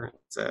solver.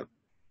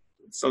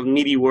 It's a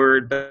meaty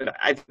word, but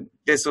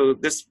this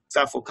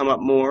stuff will come up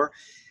more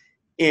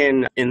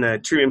in the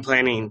treatment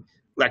planning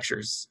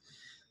lectures.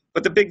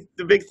 But the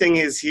big thing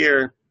is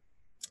here,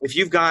 if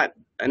you've got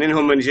an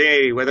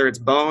inhomogeneity, whether it's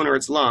bone or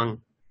it's lung,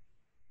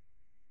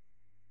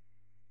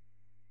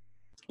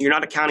 you're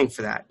not accounting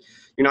for that.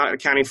 You're not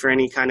accounting for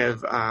any kind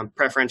of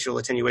preferential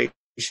attenuation.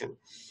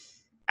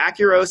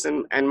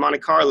 Acuros and Monte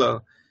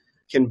Carlo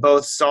can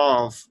both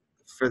solve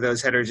for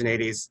those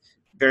heterogeneities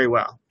very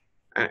well.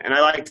 And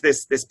I liked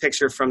this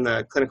picture from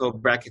the clinical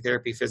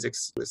brachytherapy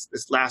physics,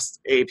 this last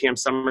AAPM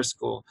summer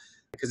school,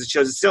 because it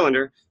shows a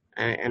cylinder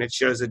and it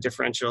shows a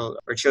differential,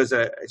 or it shows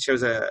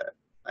a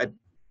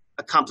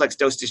complex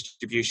dose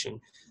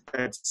distribution.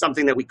 That's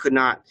something that we could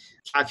not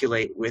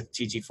calculate with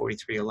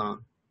TG43 alone.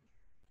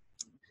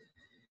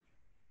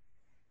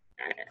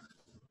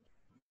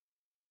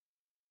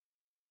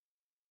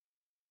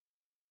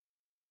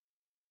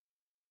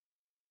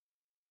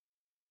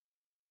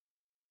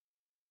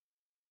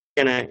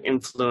 Going to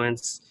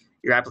influence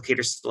your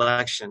applicator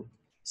selection.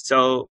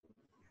 So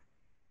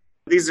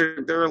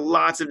there are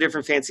lots of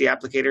different fancy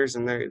applicators,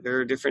 and there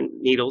are different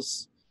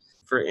needles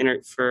for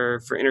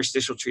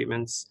interstitial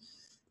treatments,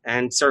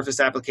 and surface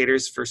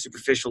applicators for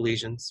superficial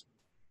lesions.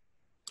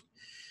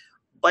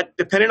 But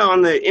depending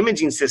on the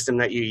imaging system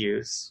that you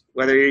use,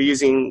 whether you're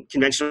using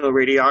conventional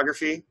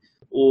radiography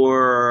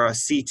or a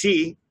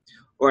CT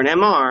or an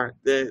MR,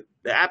 the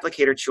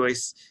applicator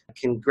choice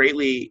can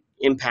greatly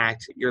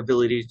impact your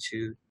ability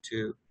to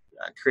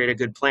create a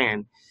good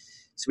plan.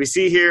 So we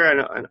see here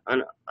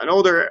an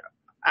older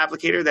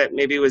applicator that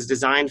maybe was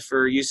designed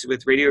for use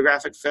with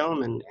radiographic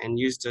film and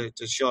used to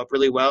show up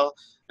really well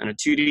on a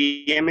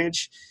 2D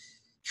image,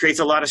 creates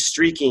a lot of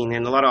streaking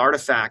and a lot of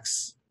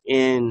artifacts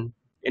in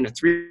a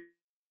 3D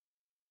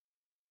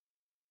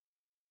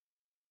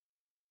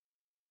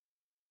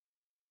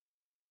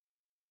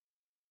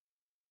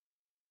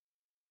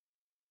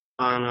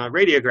on a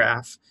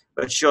radiograph,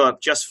 but show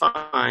up just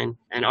fine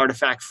and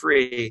artifact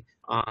free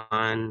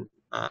on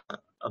a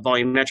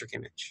volumetric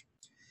image.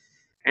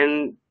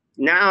 And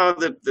now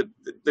the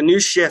new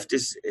shift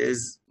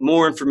is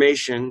more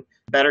information,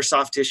 better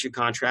soft tissue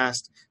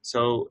contrast,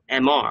 so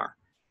MR.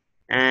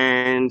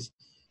 And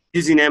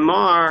using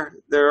MR,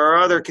 there are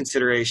other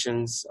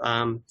considerations.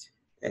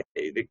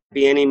 It could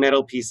be any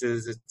metal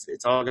pieces.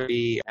 It's all going to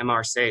be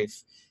MR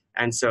safe.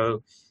 And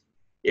so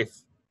if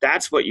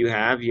that's what you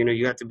have,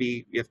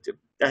 that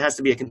has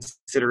to be a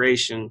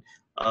consideration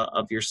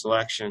of your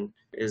selection.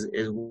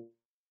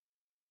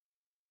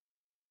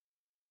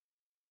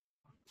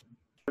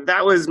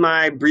 That was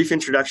my brief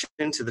introduction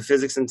to the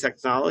physics and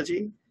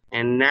technology.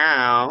 And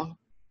now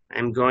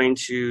I'm going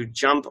to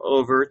jump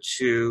over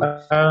to...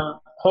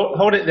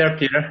 Hold it there,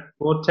 Peter.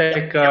 We'll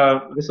take,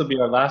 this will be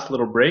our last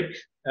little break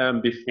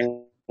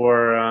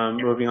before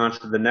moving on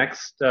to the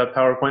next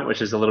PowerPoint,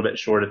 which is a little bit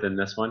shorter than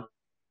this one.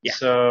 Yeah.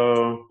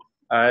 So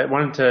I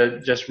wanted to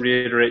just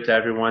reiterate to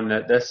everyone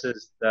that this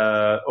is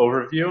the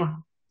overview.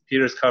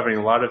 Peter's covering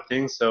a lot of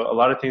things, so a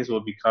lot of things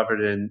will be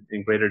covered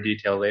in greater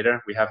detail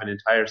later. We have an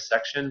entire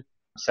session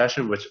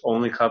which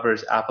only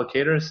covers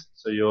applicators,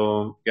 so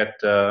you'll get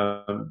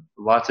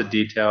lots of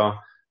detail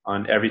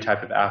on every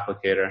type of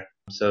applicator.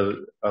 So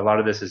a lot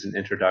of this is an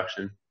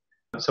introduction.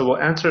 So we'll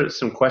answer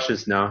some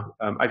questions now.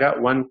 I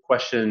got one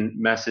question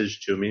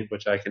messaged to me,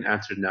 which I can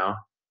answer now.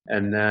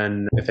 And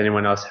then if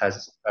anyone else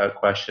has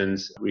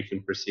questions, we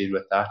can proceed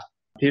with that.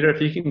 Peter,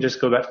 if you can just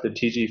go back to the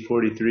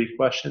TG43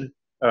 question,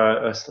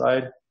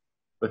 slide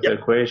with the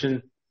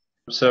equation.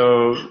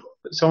 So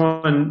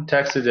someone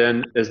texted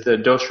in, is the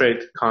dose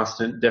rate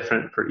constant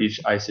different for each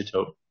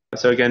isotope?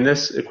 So again,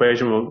 this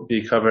equation will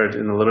be covered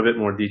in a little bit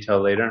more detail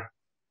later.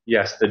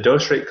 Yes, the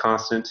dose rate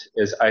constant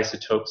is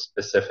isotope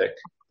specific.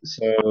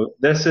 So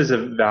this is a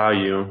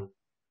value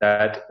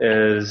that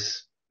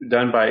is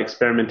done by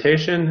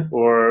experimentation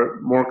or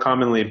more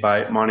commonly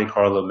by Monte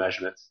Carlo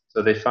measurements.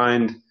 So they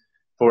find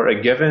for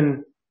a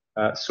given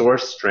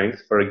source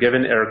strength, for a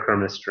given error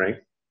kermas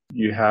strength,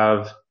 you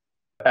have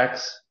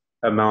X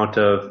amount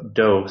of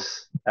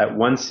dose at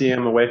 1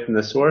 cm away from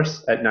the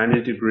source at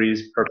 90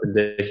 degrees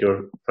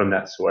perpendicular from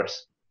that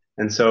source.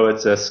 And so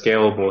it's a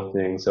scalable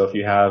thing. So if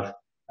you have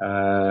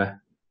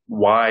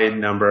Y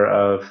number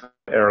of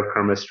error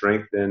kermas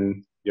strength,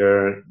 then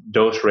your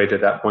dose rate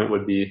at that point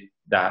would be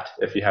that.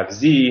 If you have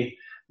Z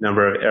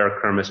number of error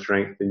kermas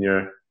strength, then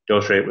your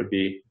dose rate would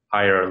be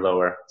higher or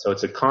lower. So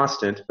it's a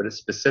constant, but it's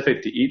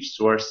specific to each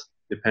source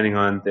depending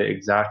on the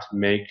exact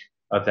make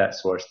of that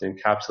source, the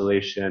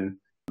encapsulation,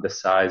 the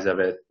size of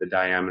it, the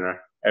diameter,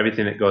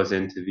 everything that goes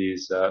into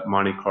these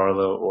Monte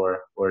Carlo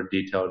or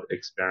detailed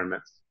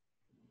experiments.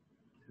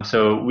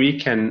 So we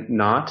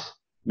cannot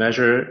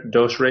measure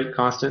dose rate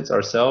constants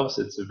ourselves.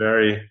 It's a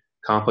very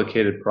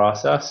complicated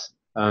process.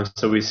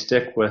 So we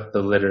stick with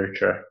the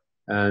literature.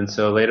 And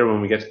so later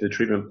when we get to the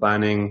treatment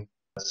planning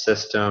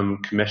system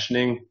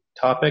commissioning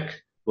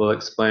topic, we'll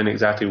explain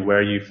exactly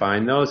where you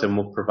find those and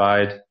we'll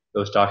provide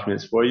those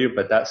documents for you.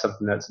 But that's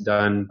something that's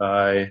done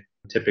by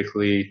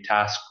typically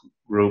task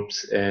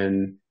groups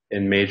in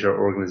major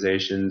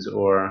organizations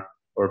or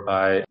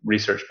by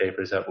research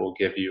papers that will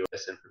give you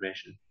this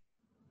information.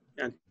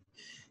 Yeah.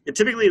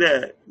 Typically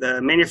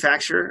the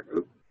manufacturer,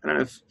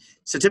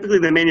 typically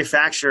the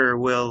manufacturer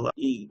will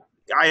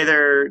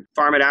either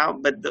farm it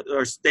out,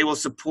 or they will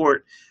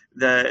support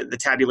the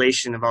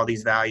tabulation of all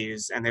these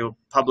values, and they will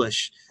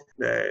publish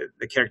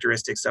the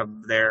characteristics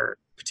of their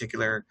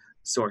particular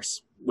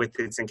source with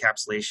its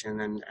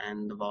encapsulation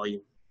and the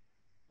volume.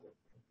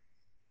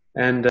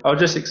 And I'll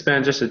just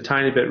expand just a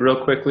tiny bit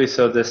real quickly.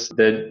 So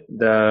the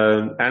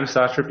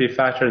anisotropy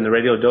factor and the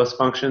radial dose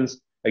functions,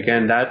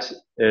 again, that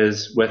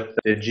is with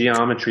the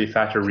geometry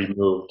factor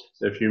removed.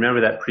 So if you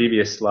remember that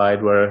previous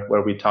slide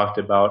where we talked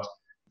about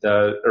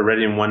the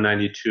iridium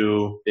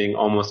 192 being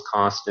almost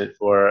constant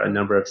for a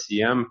number of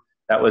cm,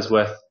 that was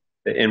with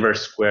the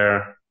inverse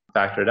square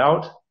factored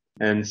out,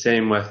 and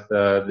same with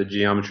the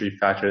geometry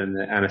factor and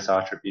the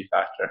anisotropy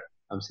factor.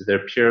 So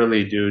they're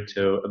purely due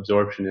to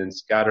absorption and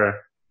scatter,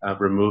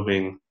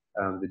 removing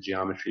the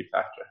geometry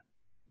factor.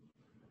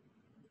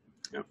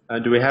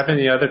 Yep. Do we have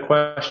any other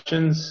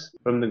questions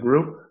from the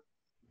group?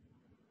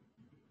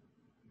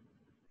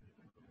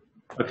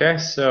 Okay,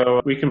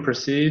 so we can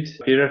proceed.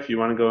 Peter, if you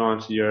want to go on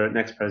to your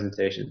next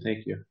presentation.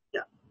 Thank you.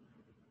 Yeah.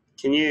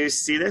 Can you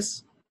see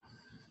this?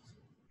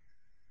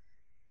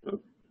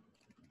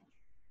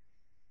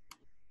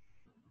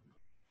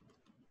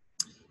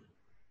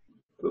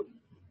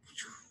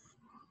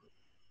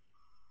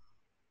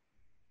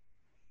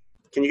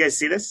 Can you guys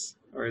see this,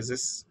 or is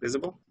this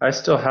visible? I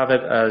still have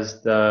it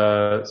as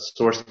the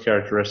source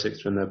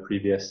characteristics from the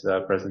previous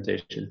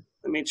presentation.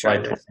 Let me try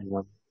Slide this.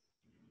 21.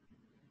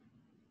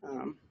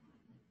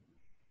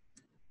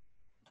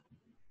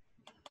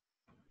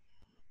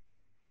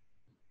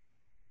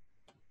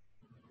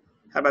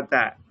 How about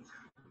that?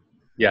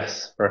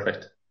 Yes,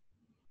 perfect.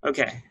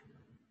 Okay.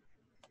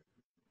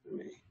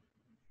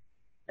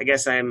 I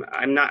guess I'm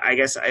not. I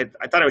guess I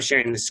thought I was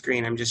sharing the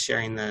screen. I'm just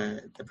sharing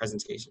the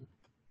presentation,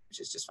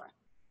 which is just fine.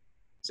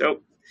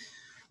 So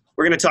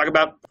we're going to talk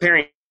about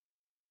preparing.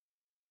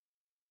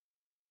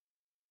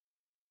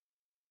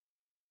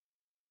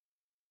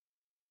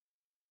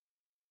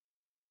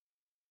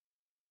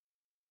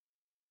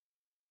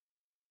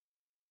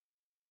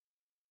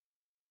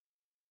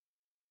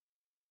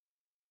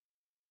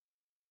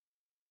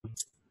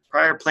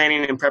 Prior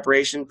planning and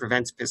preparation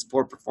prevents piss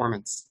poor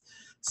performance.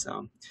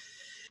 So,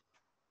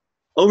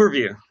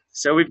 overview.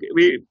 So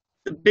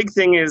the big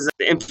thing is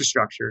the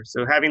infrastructure.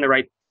 So having the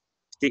right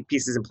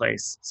pieces in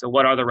place. So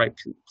what are the right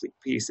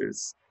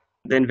pieces?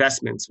 The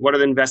investments. What are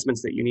the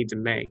investments that you need to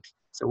make?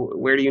 So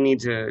where do you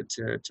need to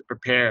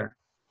prepare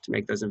to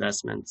make those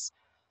investments?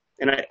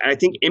 And I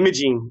think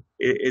imaging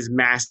is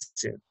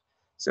massive.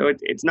 So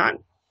it's not.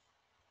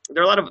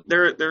 There are a lot of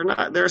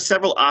there are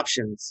several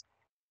options.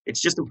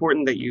 It's just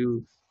important that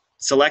you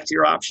select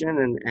your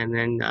option and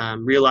then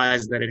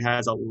realize that it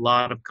has a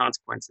lot of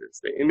consequences.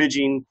 The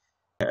imaging,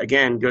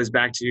 again, goes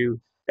back to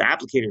the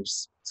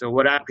applicators. So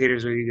what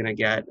applicators are you going to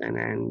get?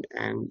 And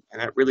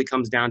that really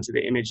comes down to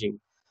the imaging.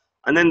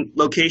 And then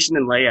location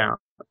and layout,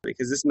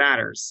 because this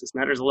matters. This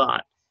matters a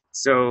lot.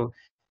 So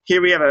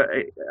here we have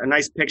a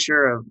nice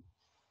picture of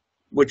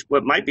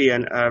what might be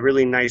a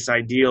really nice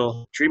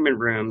ideal treatment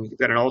room. You've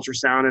got an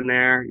ultrasound in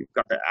there. You've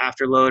got the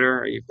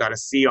afterloader. You've got a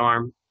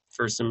C-arm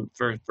for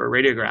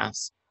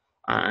radiographs.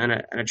 And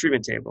a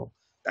treatment table.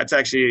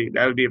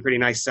 That would be a pretty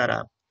nice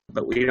setup.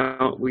 But we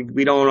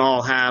don't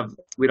all have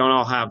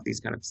these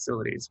kind of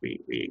facilities.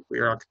 We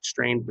are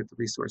constrained with the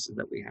resources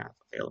that we have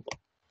available.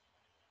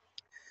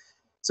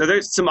 So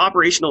there's some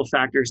operational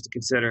factors to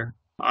consider.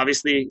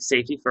 Obviously,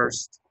 safety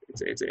first.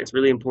 It's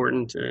really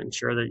important to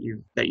ensure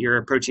that you're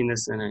approaching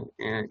this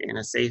in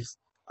a safe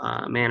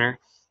manner.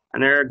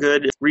 And there are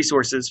good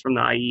resources from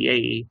the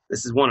IEAE.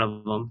 This is one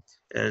of them,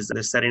 is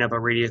the setting up a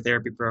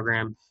radiotherapy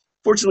program.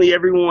 Fortunately,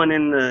 everyone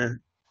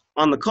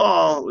on the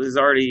call is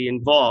already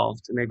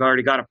involved, and they've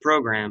already got a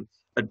program.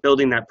 But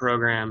building that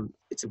program,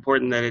 it's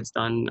important that it's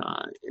done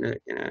in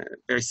a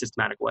very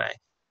systematic way.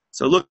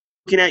 So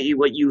looking at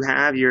what you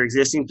have, your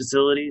existing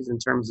facilities in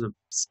terms of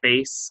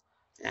space,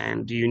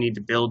 and do you need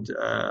to build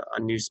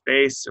a new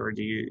space, or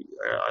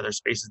are there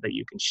spaces that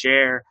you can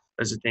share?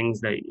 Those are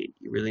things that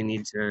you really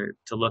need to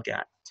look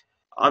at.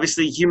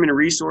 Obviously, human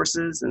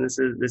resources, and this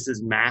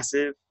is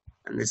massive,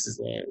 and this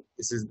is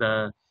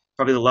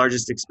probably the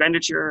largest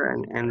expenditure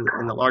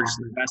and the largest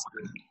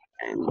investment.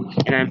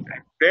 And I'm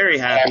very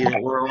happy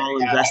that we're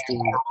all investing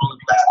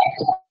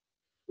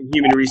in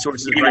human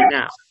resources right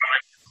now.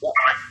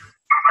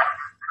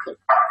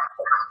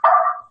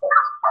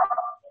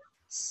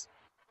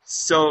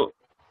 So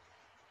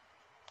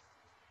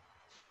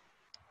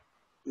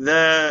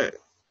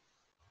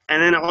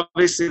and then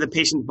obviously the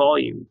patient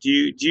volume.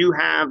 Do you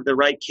have the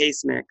right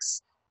case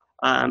mix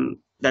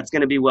that's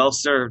going to be well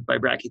served by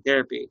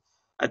brachytherapy?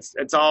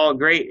 It's all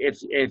great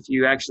if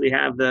you actually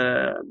have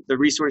the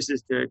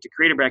resources to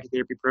create a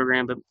brachytherapy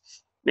program, but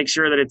make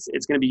sure that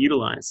it's going to be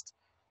utilized.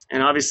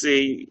 And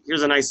obviously,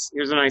 here's a nice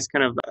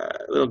kind of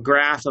little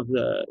graph of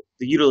the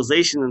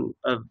utilization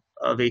of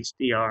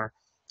HDR,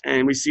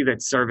 and we see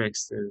that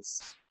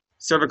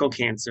cervical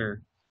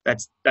cancer.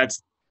 That's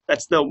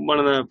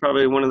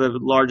probably one of the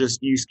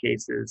largest use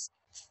cases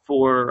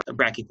for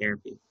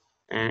brachytherapy,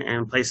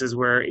 and places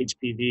where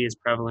HPV is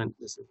prevalent.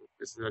 This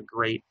is a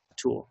great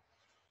tool.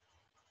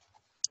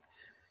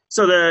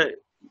 So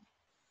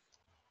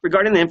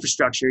regarding the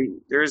infrastructure,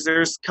 there's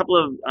a couple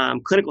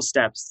of clinical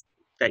steps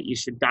that you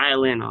should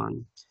dial in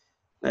on.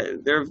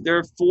 There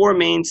are four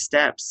main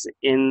steps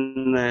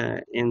in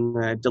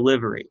the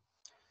delivery.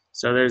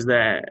 So there's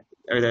the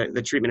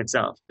treatment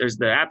itself. There's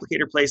the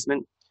applicator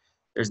placement.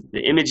 There's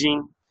the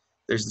imaging.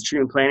 There's the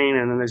treatment planning,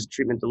 and then there's the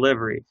treatment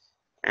delivery.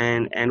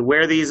 And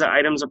where these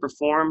items are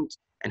performed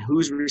and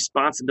whose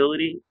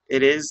responsibility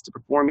it is to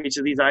perform each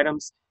of these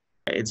items,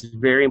 it's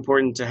very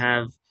important to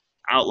have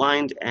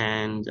outlined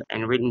and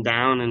written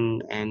down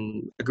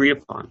and agreed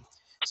upon.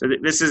 So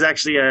this is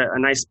actually a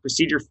nice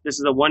procedure. This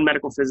is a one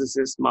medical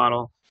physicist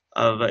model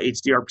of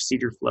HDR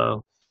procedure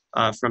flow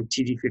from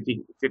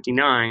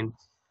TG59.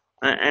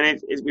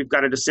 And we've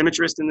got a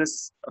dosimetrist in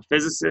this, a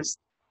physicist,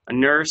 a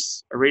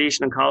nurse, a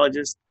radiation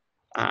oncologist,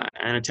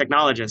 and a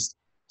technologist.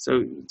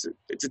 So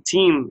it's a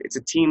team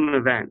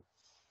event.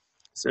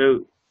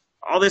 So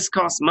all this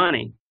costs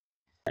money.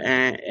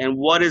 And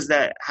what is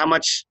that? How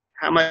much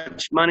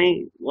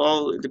money?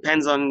 Well, it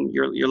depends on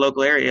your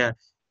local area.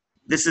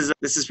 This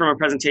is from a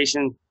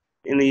presentation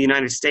in the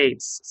United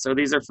States. So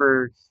these are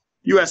for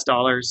US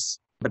dollars,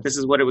 but this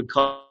is what it would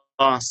cost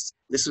costs.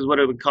 This is what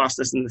it would cost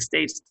us in the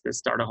States to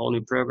start a whole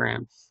new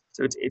program. So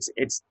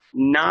it's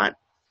not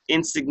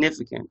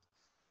insignificant.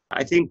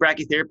 I think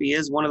brachytherapy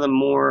is one of the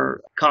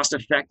more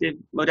cost-effective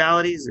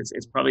modalities.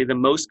 It's probably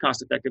the most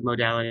cost-effective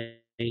modality,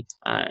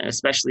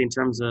 especially in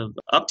terms of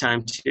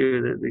uptime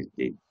too.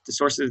 The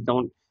sources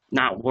don't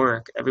not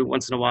work. Every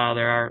once in a while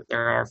there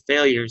are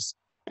failures,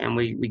 and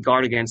we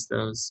guard against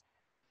those.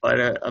 But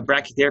a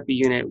brachytherapy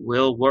unit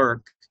will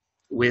work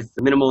with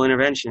minimal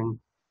intervention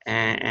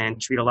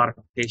and treat a lot of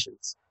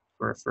patients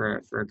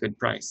for a good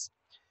price.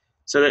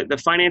 So the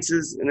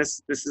finances, and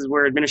this is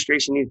where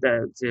administration needs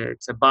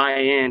to buy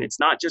in. It's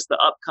not just the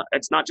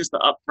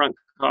upfront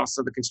costs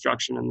of the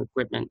construction and the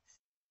equipment,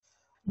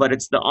 but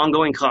it's the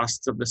ongoing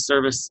costs of the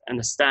service and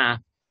the staff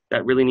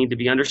that really need to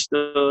be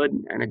understood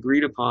and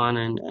agreed upon,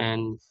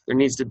 and there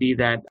needs to be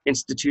that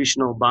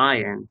institutional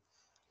buy-in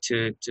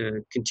to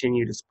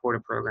continue to support a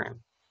program.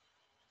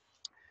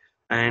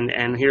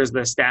 And here's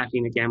the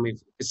staffing again.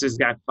 This has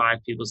got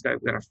 5 people.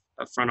 We've got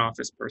a front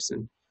office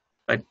person,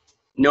 but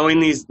knowing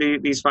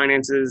these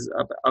finances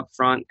up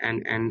front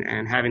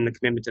and having the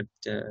commitment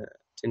to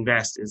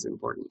invest is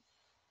important.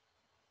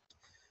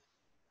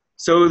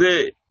 So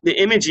the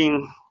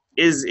imaging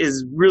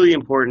is really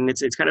important.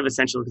 It's kind of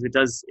essential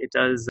because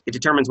it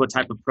determines what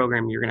type of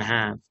program you're going to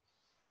have.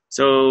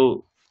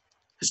 So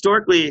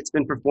historically, it's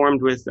been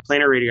performed with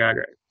planar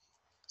radiography.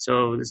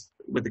 So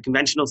with the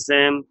conventional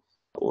SIM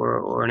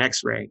or an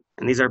X-ray,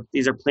 and these are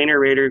planar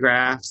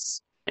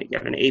radiographs. You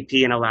have an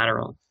AP and a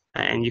lateral,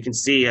 and you can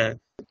see a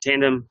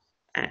tandem,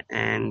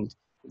 and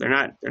they're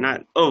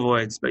not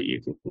ovoids, but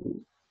you can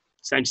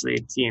essentially a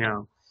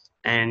T&O,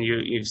 and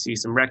you see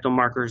some rectal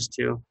markers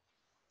too.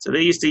 So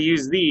they used to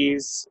use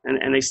these,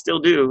 and they still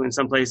do in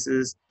some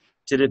places,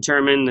 to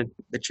determine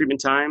the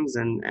treatment times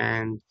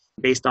and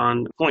based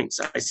on points,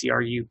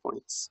 ICRU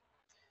points.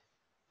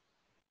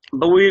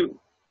 But we're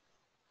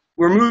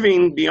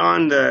moving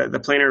beyond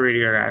the planar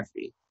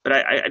radiography, but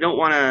I don't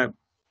want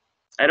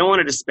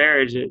to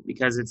disparage it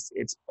because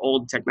it's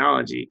old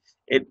technology.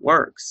 It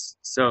works.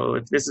 So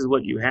if this is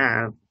what you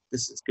have,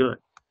 this is good.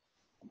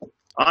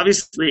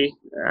 Obviously,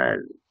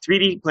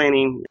 3D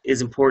planning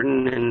is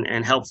important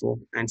and helpful,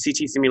 and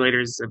CT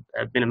simulators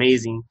have been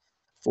amazing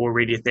for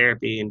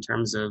radiotherapy in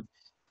terms of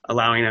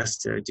allowing us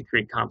to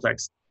create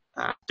complex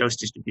dose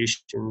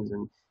distributions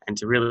and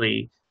to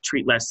really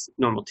treat less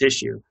normal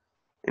tissue.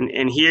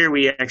 And here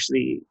we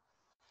actually,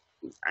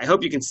 I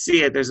hope you can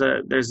see it. There's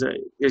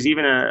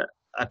even a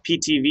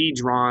PTV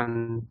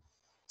drawn.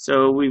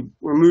 So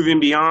we're moving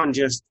beyond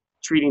just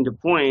treating to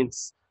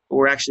points, but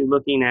we're actually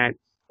looking at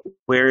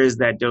where is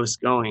that dose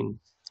going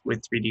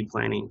with 3D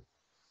planning.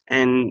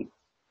 And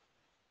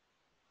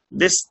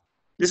this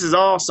is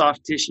all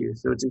soft tissue,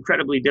 so it's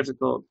incredibly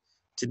difficult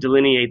to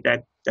delineate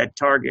that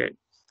target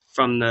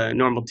from the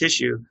normal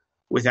tissue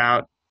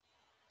without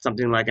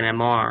something like an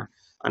MR.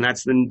 And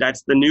that's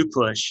the new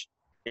push,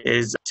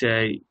 is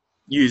to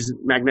use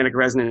magnetic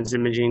resonance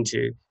imaging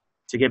to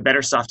get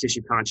better soft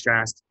tissue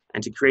contrast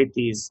and to create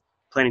these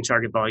planning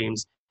target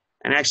volumes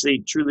and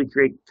actually truly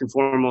create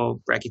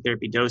conformal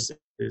brachytherapy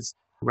doses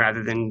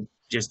rather than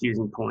just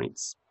using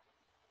points.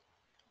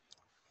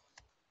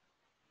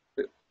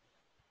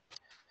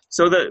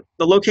 So the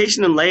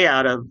location and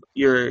layout of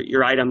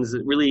your items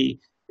really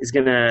is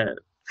going to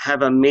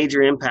have a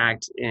major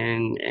impact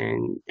in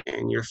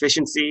your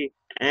efficiency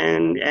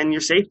and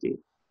your safety.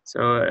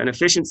 So an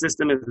efficient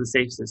system is a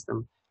safe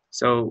system.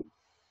 So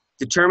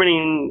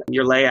determining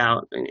your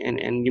layout,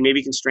 and you may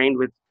be constrained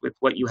with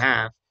what you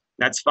have,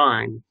 that's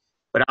fine.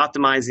 But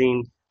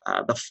optimizing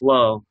the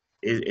flow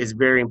is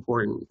very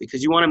important,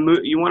 because you want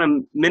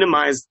to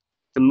minimize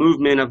the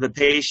movement of the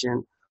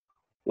patient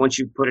once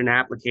you put an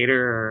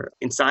applicator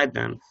inside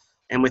them.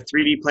 And with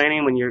 3D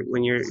planning, when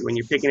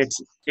you're picking a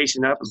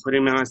patient up and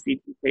putting them on a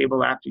CT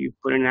table after you've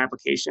put in an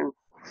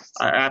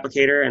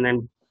applicator and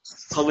then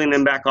pulling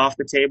them back off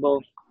the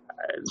table,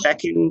 that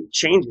can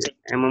change it.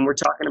 And when we're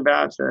talking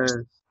about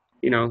 5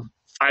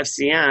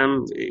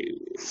 cm,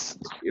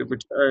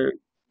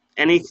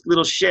 any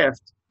little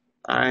shift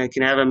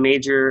can have a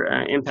major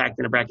impact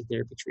in a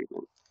brachytherapy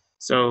treatment.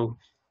 So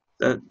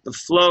the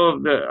flow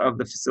of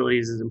the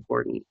facilities is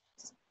important.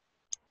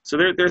 So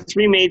there are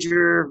 3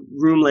 major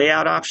room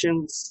layout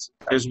options.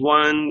 There's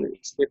one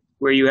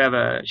where you have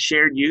a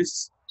shared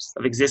use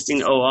of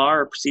existing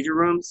OR or procedure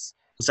rooms,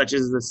 such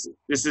as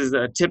this is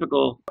a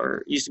typical,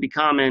 or used to be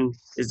common,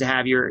 is to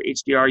have your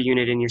HDR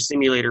unit in your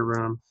simulator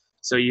room,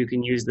 so you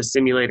can use the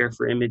simulator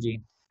for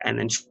imaging and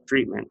then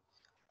treatment.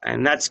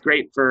 And that's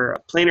great for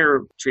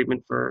planar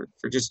treatment for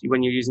just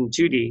when you're using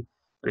 2D.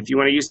 But if you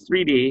want to use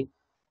 3D,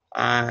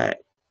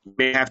 you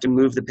may have to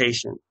move the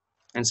patient.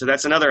 And so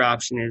that's another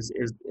option, is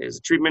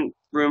a treatment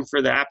room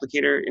for the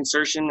applicator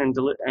insertion and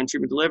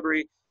treatment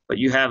delivery, but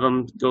you have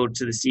them go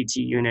to the CT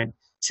unit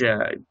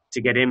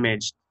to get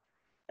imaged.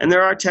 And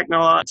there are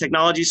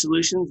technology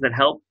solutions that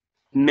help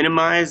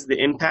minimize the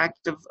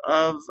impact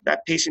of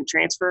that patient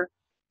transfer.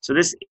 So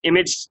this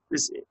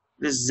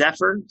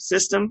Zephyr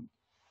system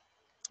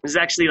This is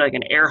actually like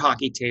an air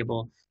hockey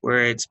table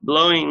where it's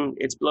blowing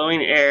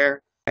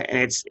air,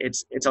 and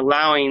it's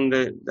allowing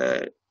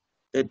the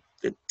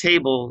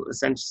table,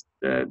 essentially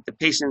the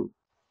patient.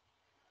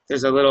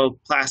 There's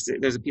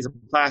a piece of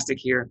plastic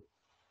here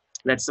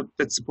that's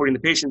supporting the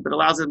patient, but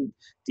allows them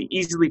to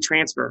easily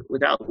transfer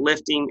without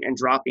lifting and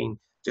dropping,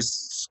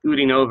 just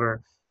scooting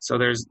over. So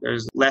there's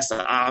less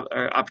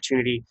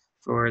opportunity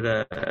for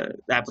the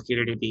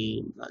applicator to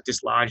be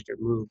dislodged or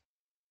moved.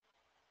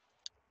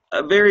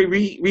 A very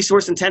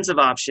resource-intensive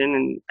option,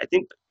 and I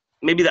think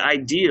maybe the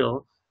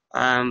ideal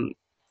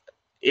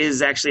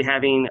is actually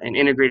having an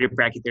integrated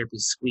brachytherapy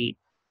suite,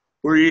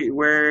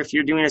 where if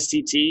you're doing a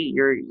CT,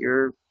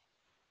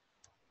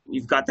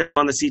 you've got them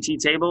on the CT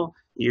table,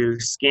 you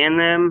scan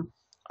them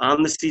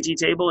on the CT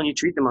table, and you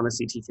treat them on the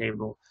CT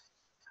table.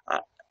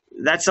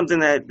 That's something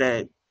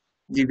that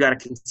you've got to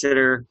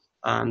consider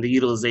the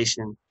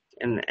utilization,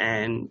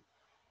 and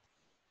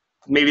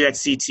maybe that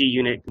CT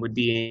unit would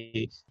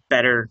be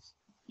better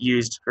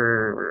used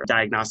for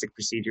diagnostic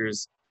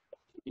procedures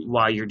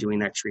while you're doing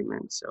that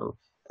treatment. So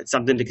it's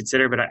something to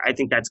consider, but I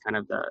think that's kind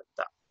of the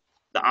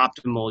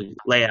optimal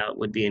layout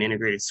would be an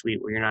integrated suite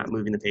where you're not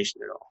moving the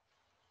patient at all.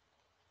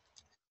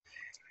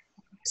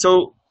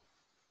 So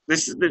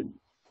this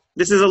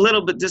is a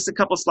little bit, just a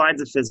couple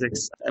slides of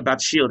physics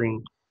about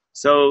shielding.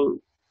 So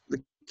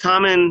the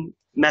common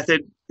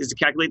method is to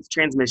calculate the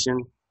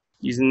transmission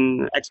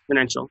using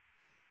exponential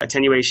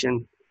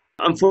attenuation.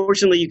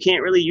 Unfortunately, you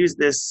can't really use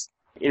this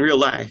in real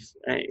life.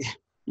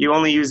 You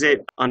only use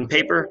it on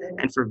paper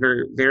and for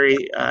very,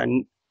 very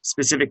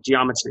specific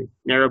geometry,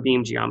 narrow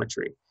beam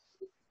geometry.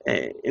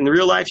 In the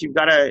real life, you've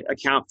got to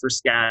account for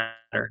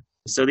scatter.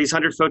 So these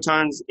 100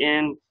 photons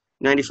in,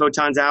 90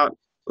 photons out.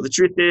 Well, the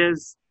truth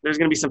is there's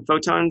going to be some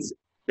photons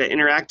that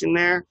interact in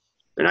there.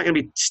 They're not going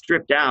to be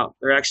stripped out.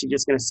 They're actually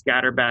just going to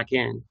scatter back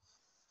in.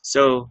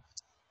 So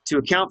to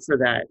account for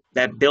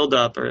that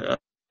buildup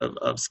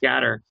of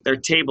scatter, there are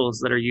tables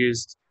that are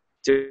used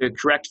to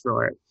correct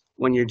for it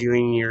when you're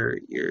doing your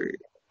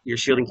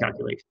shielding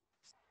calculation.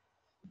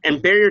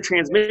 And barrier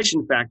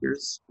transmission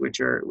factors, which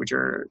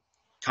are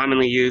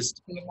commonly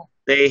used,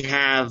 they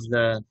have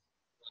that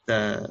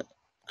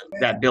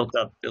built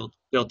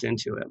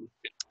into them.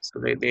 So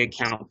they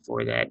account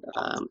for that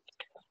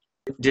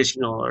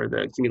additional or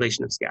the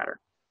accumulation of scatter.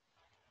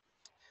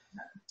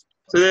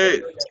 So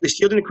the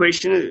shielding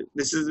equation,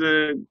 this is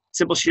a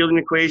simple shielding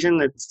equation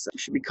that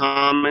should be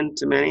common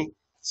to many.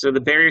 So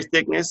the barrier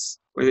thickness,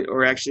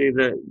 or actually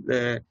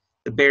the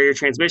barrier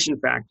transmission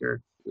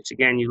factor, which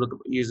again you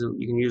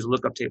can use a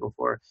lookup table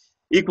for,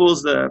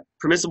 equals the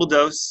permissible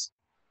dose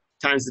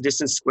times the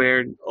distance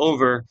squared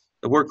over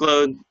the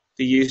workload,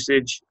 the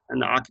usage,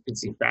 and the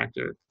occupancy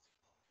factor.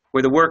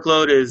 Where the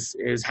workload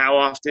is how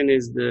often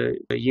is the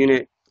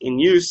unit in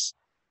use.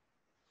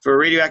 For a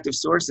radioactive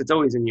source, it's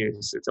always in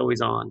use. It's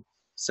always on.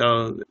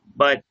 So,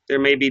 but there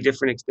are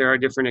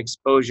different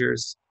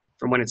exposures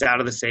from when it's out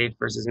of the safe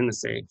versus in the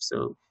safe.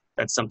 So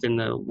that's something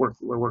where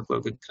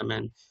workload could come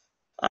in.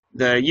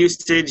 The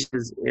usage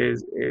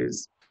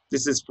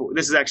this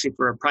is actually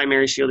for a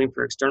primary shielding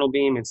for external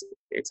beam.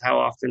 It's how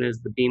often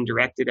is the beam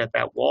directed at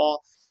that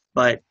wall.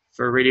 But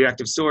for a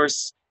radioactive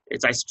source,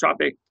 it's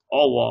isotropic.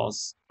 All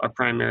walls are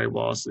primary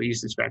walls, so the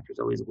usage factor is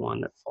always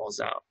one that falls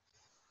out.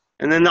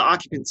 And then the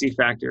occupancy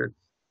factor.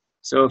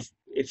 So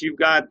if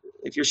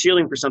you're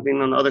shielding for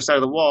something on the other side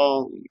of the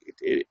wall,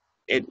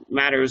 it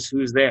matters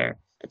who's there.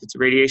 If it's a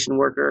radiation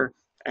worker,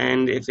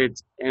 and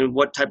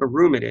what type of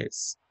room it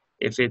is.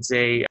 If it's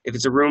a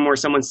room where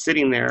someone's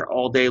sitting there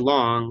all day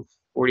long,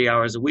 40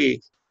 hours a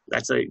week,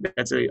 that's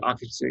a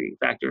occupancy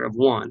factor of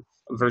 1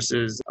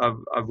 versus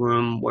a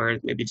room where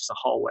it may be just a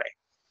hallway.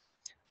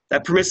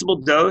 That permissible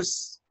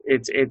dose,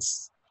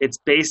 it's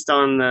based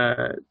on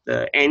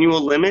the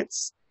annual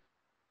limits,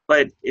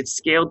 but it's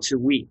scaled to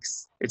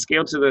weeks. It's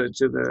scaled to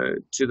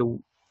the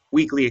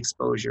weekly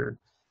exposure,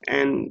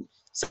 and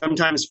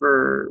sometimes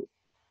for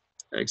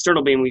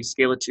external beam we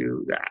scale it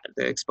to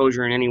the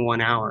exposure in any 1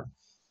 hour.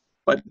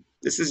 But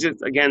this is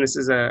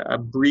a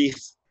brief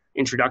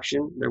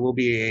introduction. There will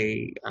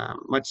be a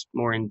much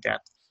more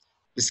in-depth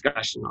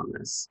discussion on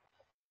this.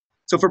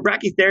 So for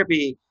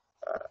brachytherapy,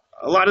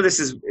 a lot of this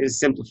is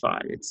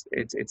simplified.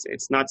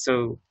 It's not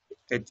so.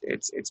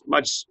 It's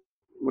much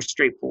more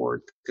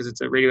straightforward because it's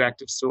a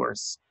radioactive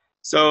source.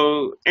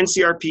 So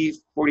NCRP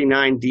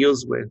 49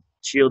 deals with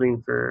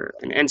shielding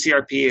and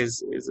NCRP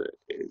is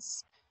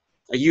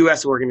a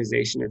U.S.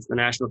 organization. It's the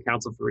National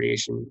Council for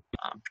Radiation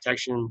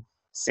Protection,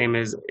 same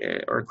as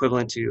or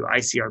equivalent to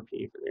ICRP,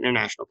 the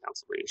International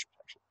Council for Radiation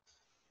Protection.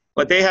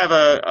 But they have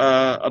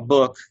a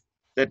book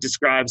that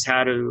describes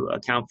how to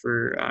account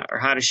for or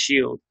how to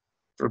shield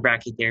for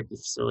brachytherapy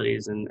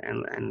facilities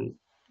and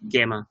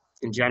gamma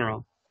in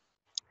general.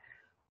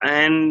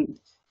 And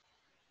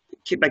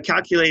by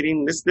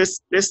calculating this,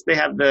 they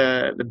have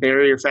the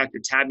barrier factor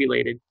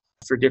tabulated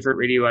for different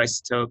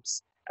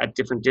radioisotopes at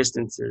different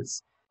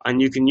distances.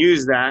 And you can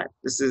use that.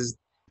 This is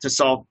to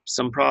solve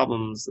some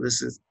problems. This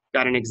has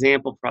got an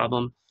example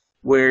problem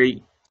where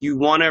you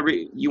want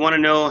to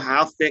know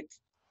how thick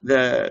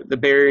the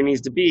barrier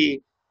needs to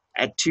be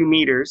at 2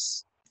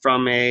 meters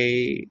from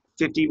a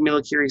 50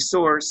 millicurie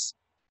source,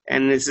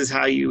 and this is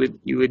how you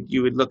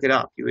would look it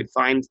up. You would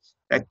find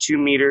that 2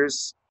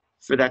 meters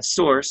for that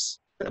source,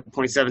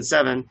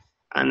 0.77,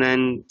 and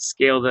then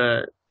scale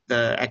the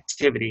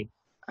activity,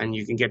 and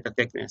you can get the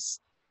thickness.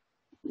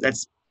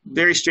 That's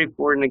very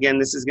straightforward. And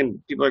again,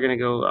 people are gonna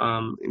go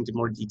into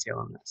more detail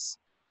on this.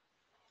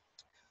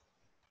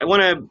 I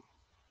want to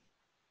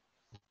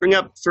bring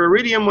up for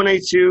iridium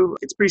 182.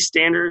 It's pretty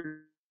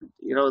standard.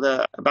 You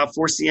know, about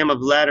 4 cm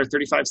of lead or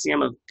 35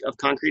 cm of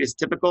concrete is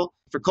typical.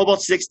 For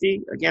cobalt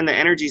 60, again, the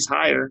energy is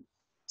higher,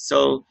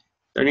 so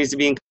there needs to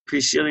be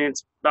increased shielding.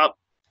 It's about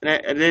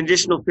an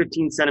additional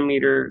 15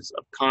 centimeters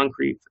of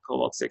concrete for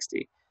cobalt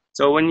 60.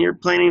 So when you're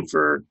planning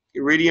for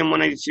iridium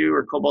 182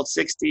 or cobalt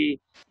 60,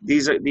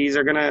 these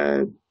are going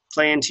to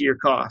play into your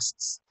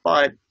costs,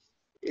 but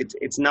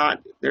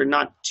they're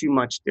not too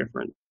much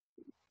different.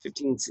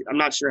 I'm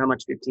not sure how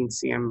much 15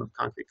 cm of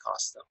concrete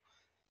costs though.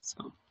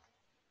 So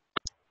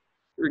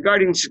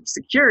regarding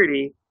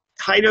security,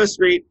 high dose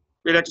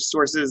radioactive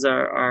sources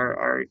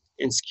are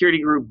in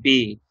security group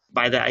B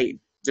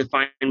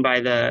defined by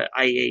the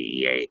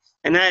IAEA,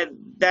 and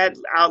that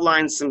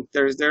outlines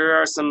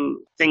there are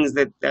some things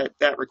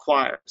that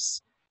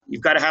requires.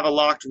 You've got to have a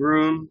locked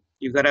room,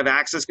 you've got to have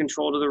access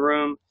control to the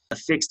room, a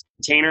fixed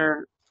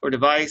container or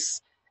device,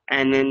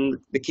 and then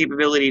the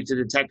capability to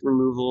detect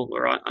removal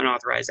or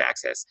unauthorized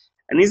access.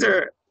 And these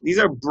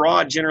are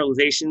broad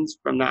generalizations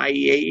from the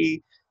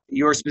IAEA.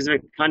 Your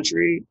specific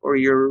country or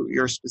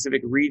your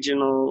specific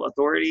regional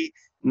authority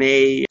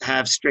may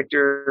have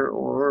stricter,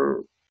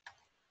 or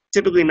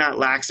typically not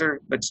laxer,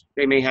 but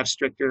they may have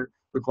stricter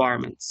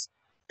requirements.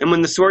 And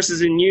when the source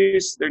is in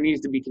use, there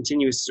needs to be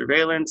continuous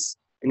surveillance.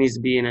 It needs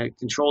to be in a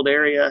controlled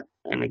area.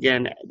 And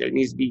again, there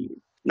needs to be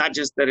not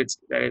just that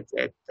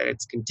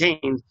it's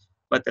contained,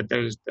 but that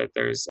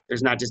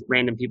there's not just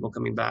random people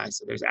coming by.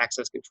 So there's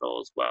access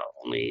control as well.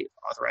 Only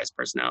authorized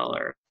personnel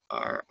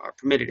are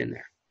permitted in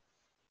there.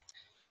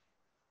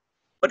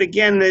 But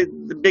again,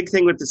 the big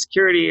thing with the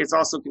security is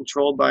also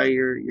controlled by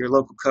your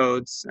local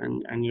codes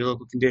and your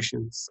local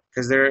conditions,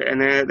 because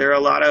there are a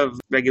lot of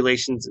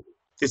regulations.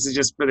 This is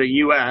just for the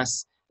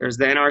U.S. There's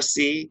the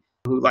NRC,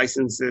 who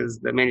licenses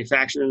the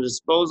manufacture and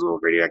disposal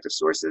of radioactive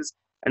sources,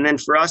 and then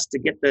for us to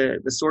get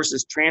the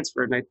sources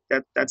transferred, and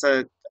that's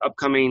a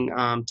upcoming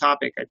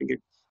topic. I think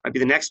it might be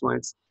the next one.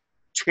 It's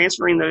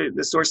transferring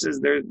the sources.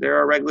 There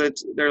are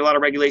a lot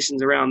of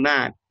regulations around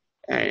that.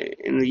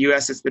 In the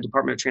U.S., it's the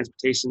Department of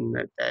Transportation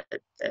that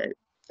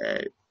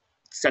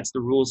sets the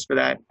rules for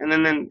that. And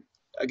then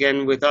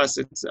again, with us,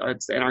 it's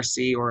the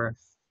NRC or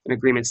an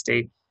agreement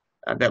state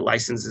that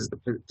licenses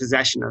the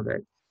possession of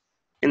it.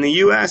 In the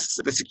U.S.,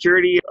 the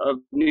security of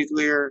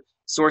nuclear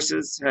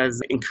sources has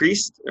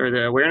increased, or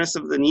the awareness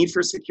of the need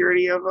for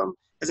security of them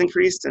has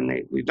increased, and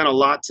we've done a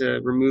lot to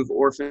remove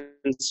orphan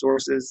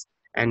sources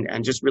and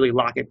just really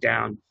lock it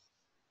down.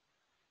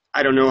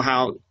 I don't know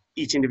how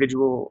each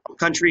individual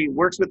country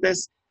works with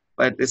this,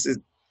 but this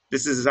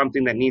is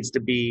something that needs to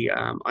be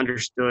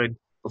understood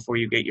before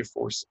you get your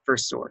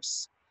first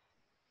source.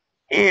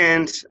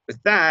 And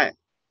with that,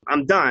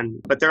 I'm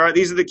done. But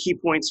these are the key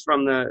points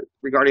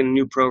regarding the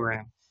new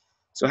program.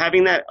 So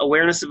having that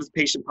awareness of the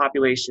patient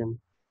population,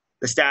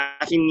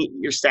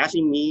 your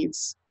staffing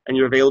needs and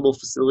your available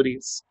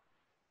facilities.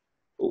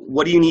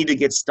 What do you need to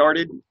get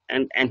started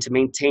and to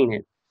maintain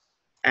it?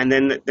 And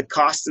then the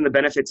costs and the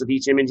benefits of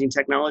each imaging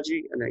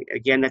technology. And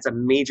again, that's a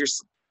major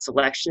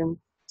selection,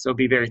 so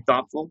be very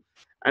thoughtful.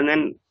 And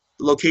then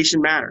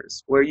location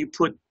matters. Where you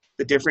put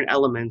the different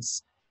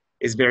elements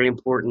is very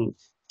important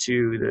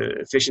to the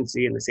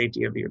efficiency and the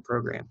safety of your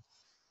program.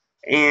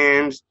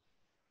 And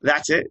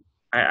that's it.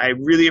 I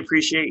really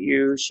appreciate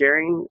you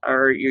sharing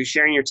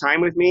your time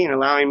with me and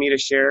allowing me to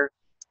share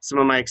some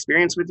of my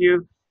experience with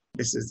you.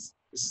 This is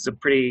a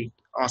pretty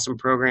awesome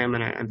program,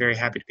 and I'm very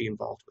happy to be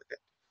involved with it.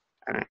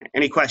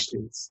 Any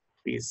questions,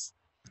 please?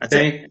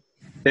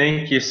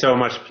 Thank you so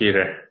much,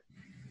 Peter.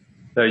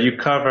 So you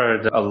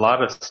covered a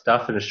lot of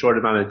stuff in a short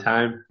amount of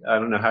time. I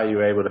don't know how you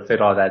were able to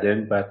fit all that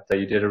in, but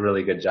you did a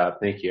really good job.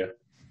 Thank you.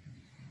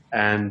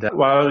 And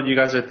while you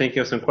guys are thinking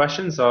of some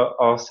questions,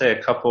 I'll say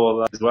a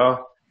couple as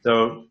well.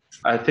 So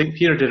I think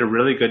Peter did a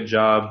really good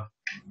job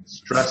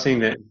stressing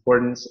the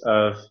importance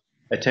of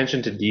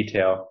attention to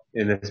detail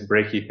in this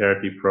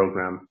brachytherapy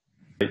program.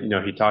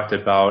 He talked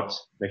about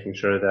making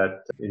sure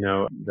that,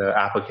 the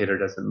applicator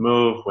doesn't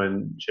move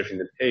when shifting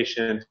the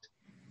patient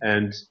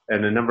and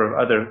a number of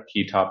other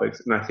key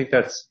topics. And I think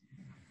that's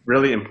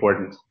really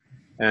important.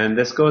 And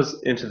this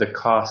goes into the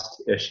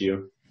cost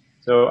issue.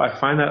 So I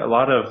find that a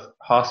lot of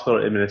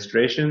hospital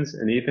administrations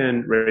and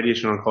even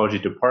radiation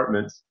oncology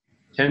departments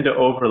tend to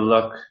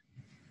overlook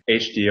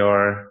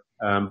HDR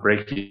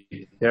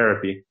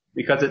brachytherapy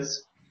because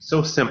it's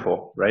so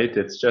simple, right?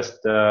 It's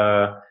just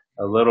a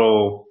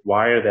little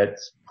wire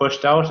that's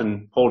pushed out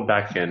and pulled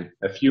back in.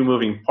 A few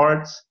moving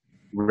parts,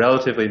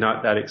 relatively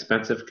not that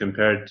expensive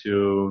compared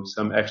to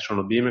some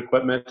external beam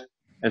equipment.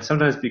 And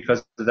sometimes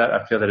because of that,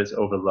 I feel that it's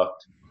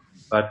overlooked.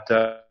 But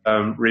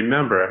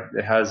remember,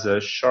 it has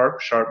a sharp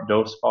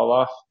dose fall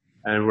off,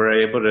 and we're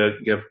able to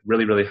give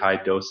really, really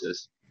high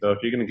doses. So if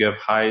you're going to give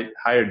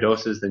higher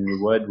doses than you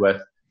would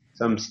with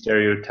some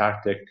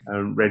stereotactic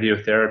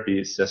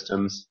radiotherapy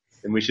systems,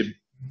 then we should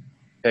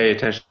pay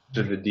attention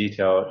to the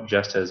detail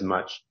just as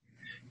much.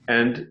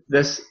 And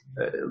this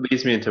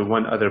leads me into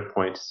one other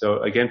point.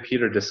 So again,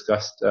 Peter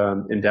discussed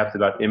in depth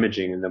about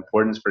imaging and the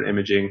importance for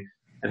imaging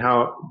and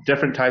how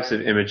different types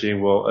of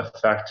imaging will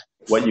affect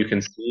what you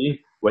can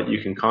see, what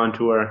you can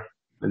contour,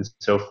 and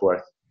so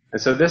forth.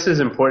 And so this is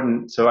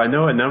important. So I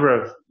know a number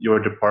of your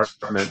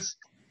departments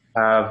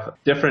have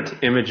different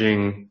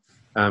imaging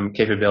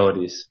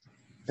capabilities.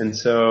 And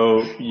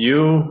so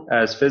you,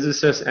 as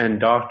physicists and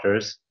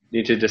doctors,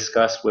 need to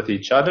discuss with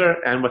each other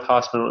and with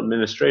hospital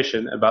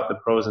administration about the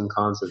pros and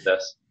cons of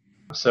this.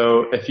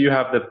 So if you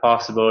have the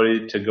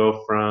possibility to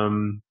go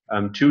from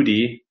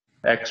 2D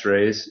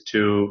X-rays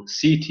to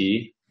CT,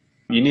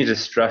 you need to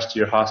stress to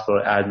your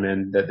hospital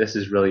admin that this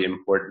is really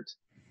important.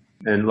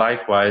 And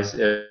likewise,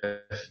 if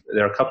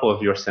there are a couple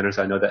of your centers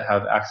I know that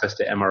have access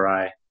to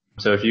MRI.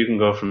 So if you can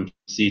go from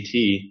CT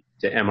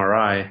to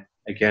MRI,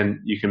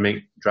 again, you can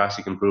make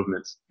drastic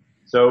improvements.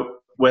 So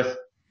with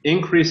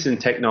increase in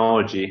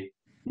technology,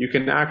 you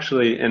can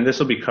actually, and this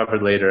will be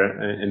covered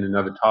later in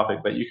another topic,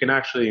 but you can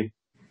actually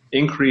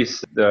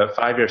increase the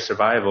 5-year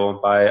survival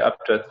by up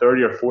to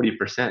 30 or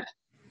 40%,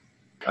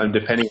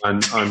 depending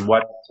on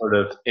what sort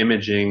of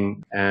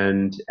imaging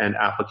and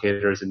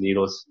applicators and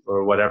needles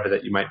or whatever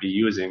that you might be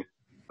using.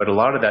 But a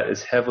lot of that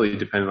is heavily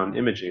dependent on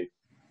imaging.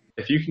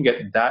 If you can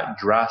get that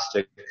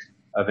drastic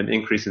of an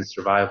increase in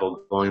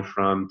survival going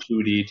from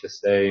 2D to,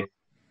 say,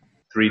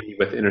 3D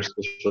with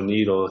interstitial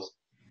needles,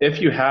 if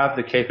you have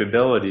the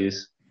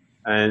capabilities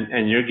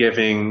and you're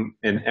giving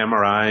an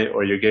MRI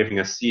or you're giving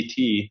a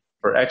CT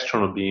for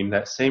external beam,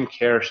 that same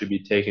care should be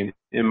taken,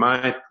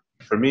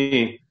 for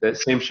me, that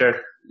same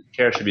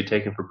care should be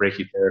taken for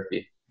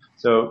brachytherapy.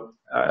 So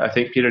I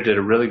think Peter did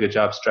a really good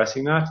job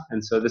stressing that.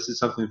 And so this is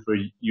something for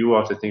you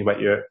all to think about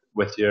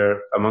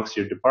amongst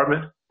your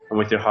department and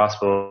with your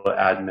hospital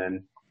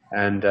admin.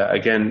 And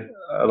again,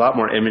 a lot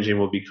more imaging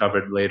will be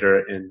covered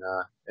later in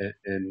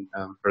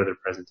further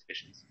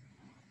presentations.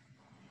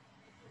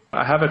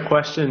 I have a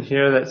question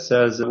here that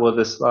says,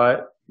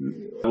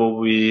 will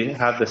we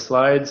have the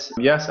slides?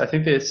 Yes, I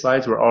think the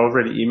slides were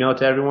already emailed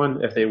to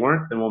everyone. If they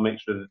weren't, then we'll make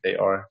sure that they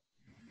are.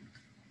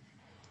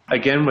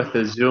 Again, with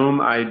the Zoom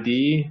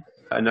ID,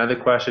 another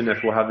question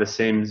if we'll have the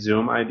same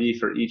Zoom ID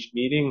for each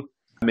meeting.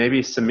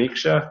 Maybe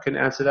Samiksha can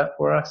answer that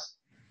for us.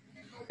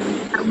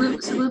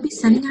 So we'll be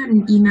sending out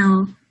an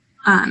email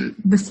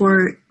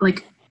before,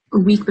 like a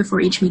week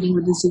before each meeting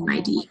with the Zoom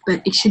ID,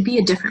 but it should be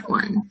a different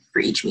one for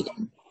each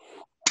meeting.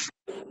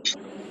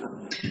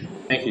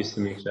 Thank you,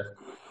 Samiksha.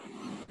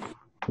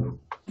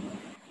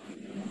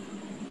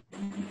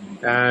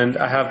 And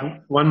I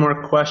have one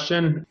more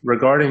question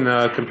regarding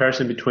the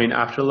comparison between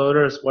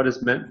afterloaders. What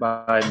is meant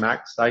by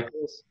max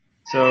cycles?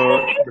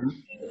 So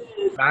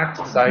max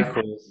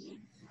cycles,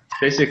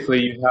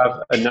 basically you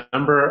have a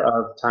number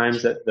of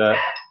times that the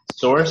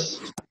source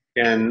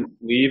can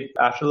leave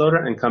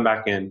afterloader and come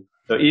back in.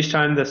 So each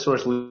time the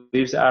source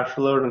leaves the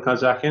afterloader and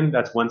comes back in,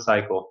 that's one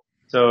cycle.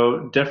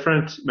 So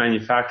different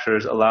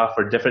manufacturers allow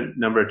for different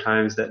number of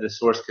times that the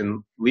source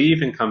can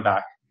leave and come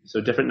back.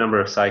 So different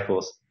number of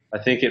cycles. I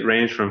think it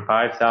ranged from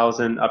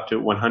 5,000 up to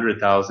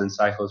 100,000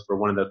 cycles for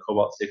one of the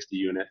Cobalt-60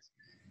 units.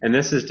 And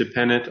this is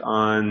dependent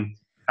on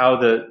how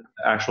the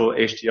actual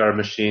HDR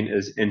machine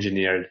is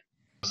engineered.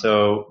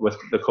 So with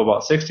the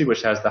Cobalt-60,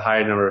 which has the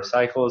higher number of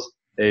cycles,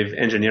 they've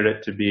engineered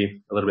it to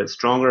be a little bit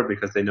stronger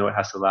because they know it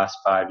has to last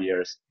 5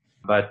 years.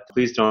 But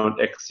please don't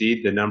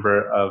exceed the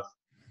number of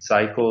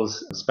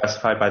cycles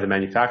specified by the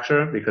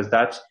manufacturer, because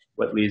that's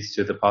what leads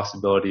to the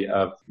possibility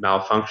of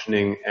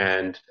malfunctioning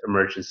and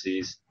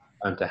emergencies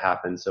to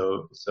happen.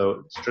 So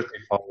strictly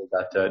follow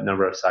that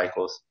number of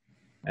cycles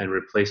and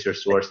replace your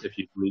source if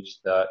you've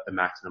reached the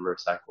max number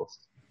of cycles.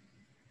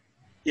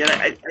 Yeah,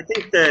 I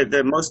think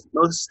the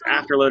most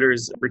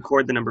afterloaders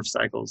record the number of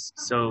cycles,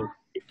 so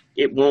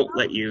it won't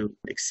let you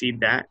exceed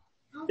that.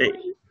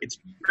 It's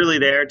really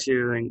there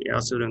to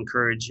also to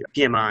encourage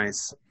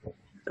PMIs.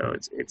 So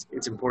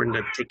it's important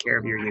to take care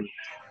of your unit.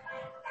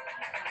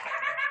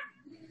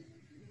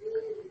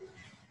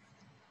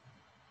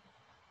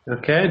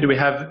 Okay, do we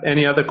have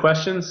any other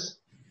questions?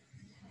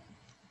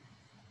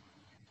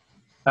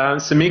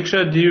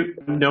 Samiksha, do you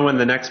know when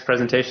the next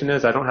presentation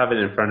is? I don't have it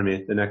in front of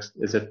me. The next,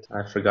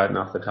 I've forgotten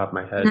off the top of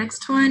my head.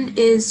 Next one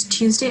is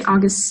Tuesday,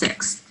 August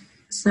 6th.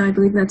 So I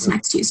believe that's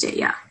next Tuesday,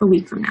 yeah, a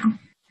week from now.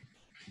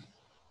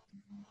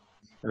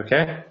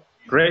 Okay,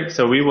 great.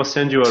 So we will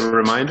send you a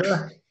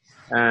reminder.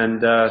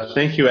 And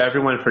thank you,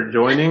 everyone, for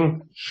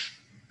joining.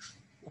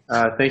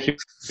 Thank you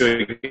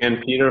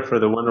again, Peter, for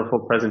the wonderful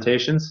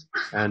presentations.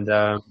 And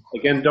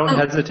again, don't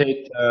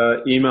hesitate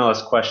to email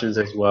us questions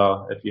as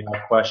well. If you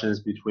have questions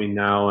between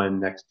now and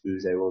next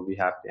Tuesday, we'll be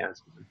happy to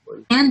answer them for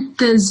you. And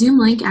the Zoom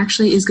link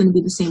actually is going to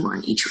be the same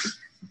one each week.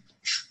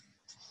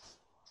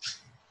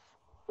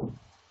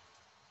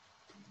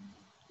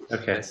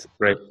 Okay,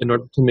 great. In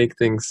order to make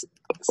things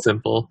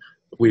simple,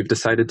 we've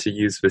decided to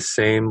use the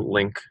same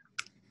link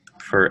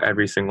for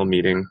every single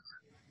meeting.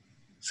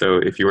 So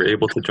if you were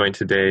able to join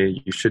today,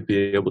 you should be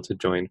able to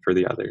join for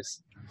the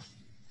others.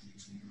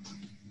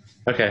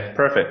 Okay,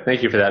 perfect.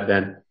 Thank you for that,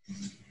 Ben.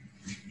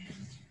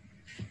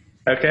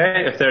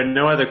 Okay, if there are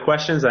no other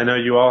questions, I know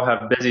you all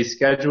have busy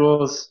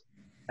schedules,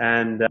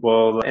 and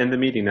we'll end the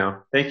meeting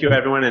now. Thank you,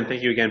 everyone, and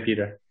thank you again,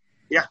 Peter.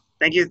 Yeah,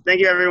 thank you,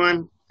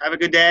 everyone. Have a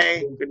good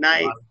day. Good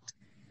night.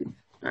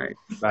 All right.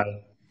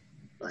 Bye.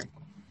 Bye.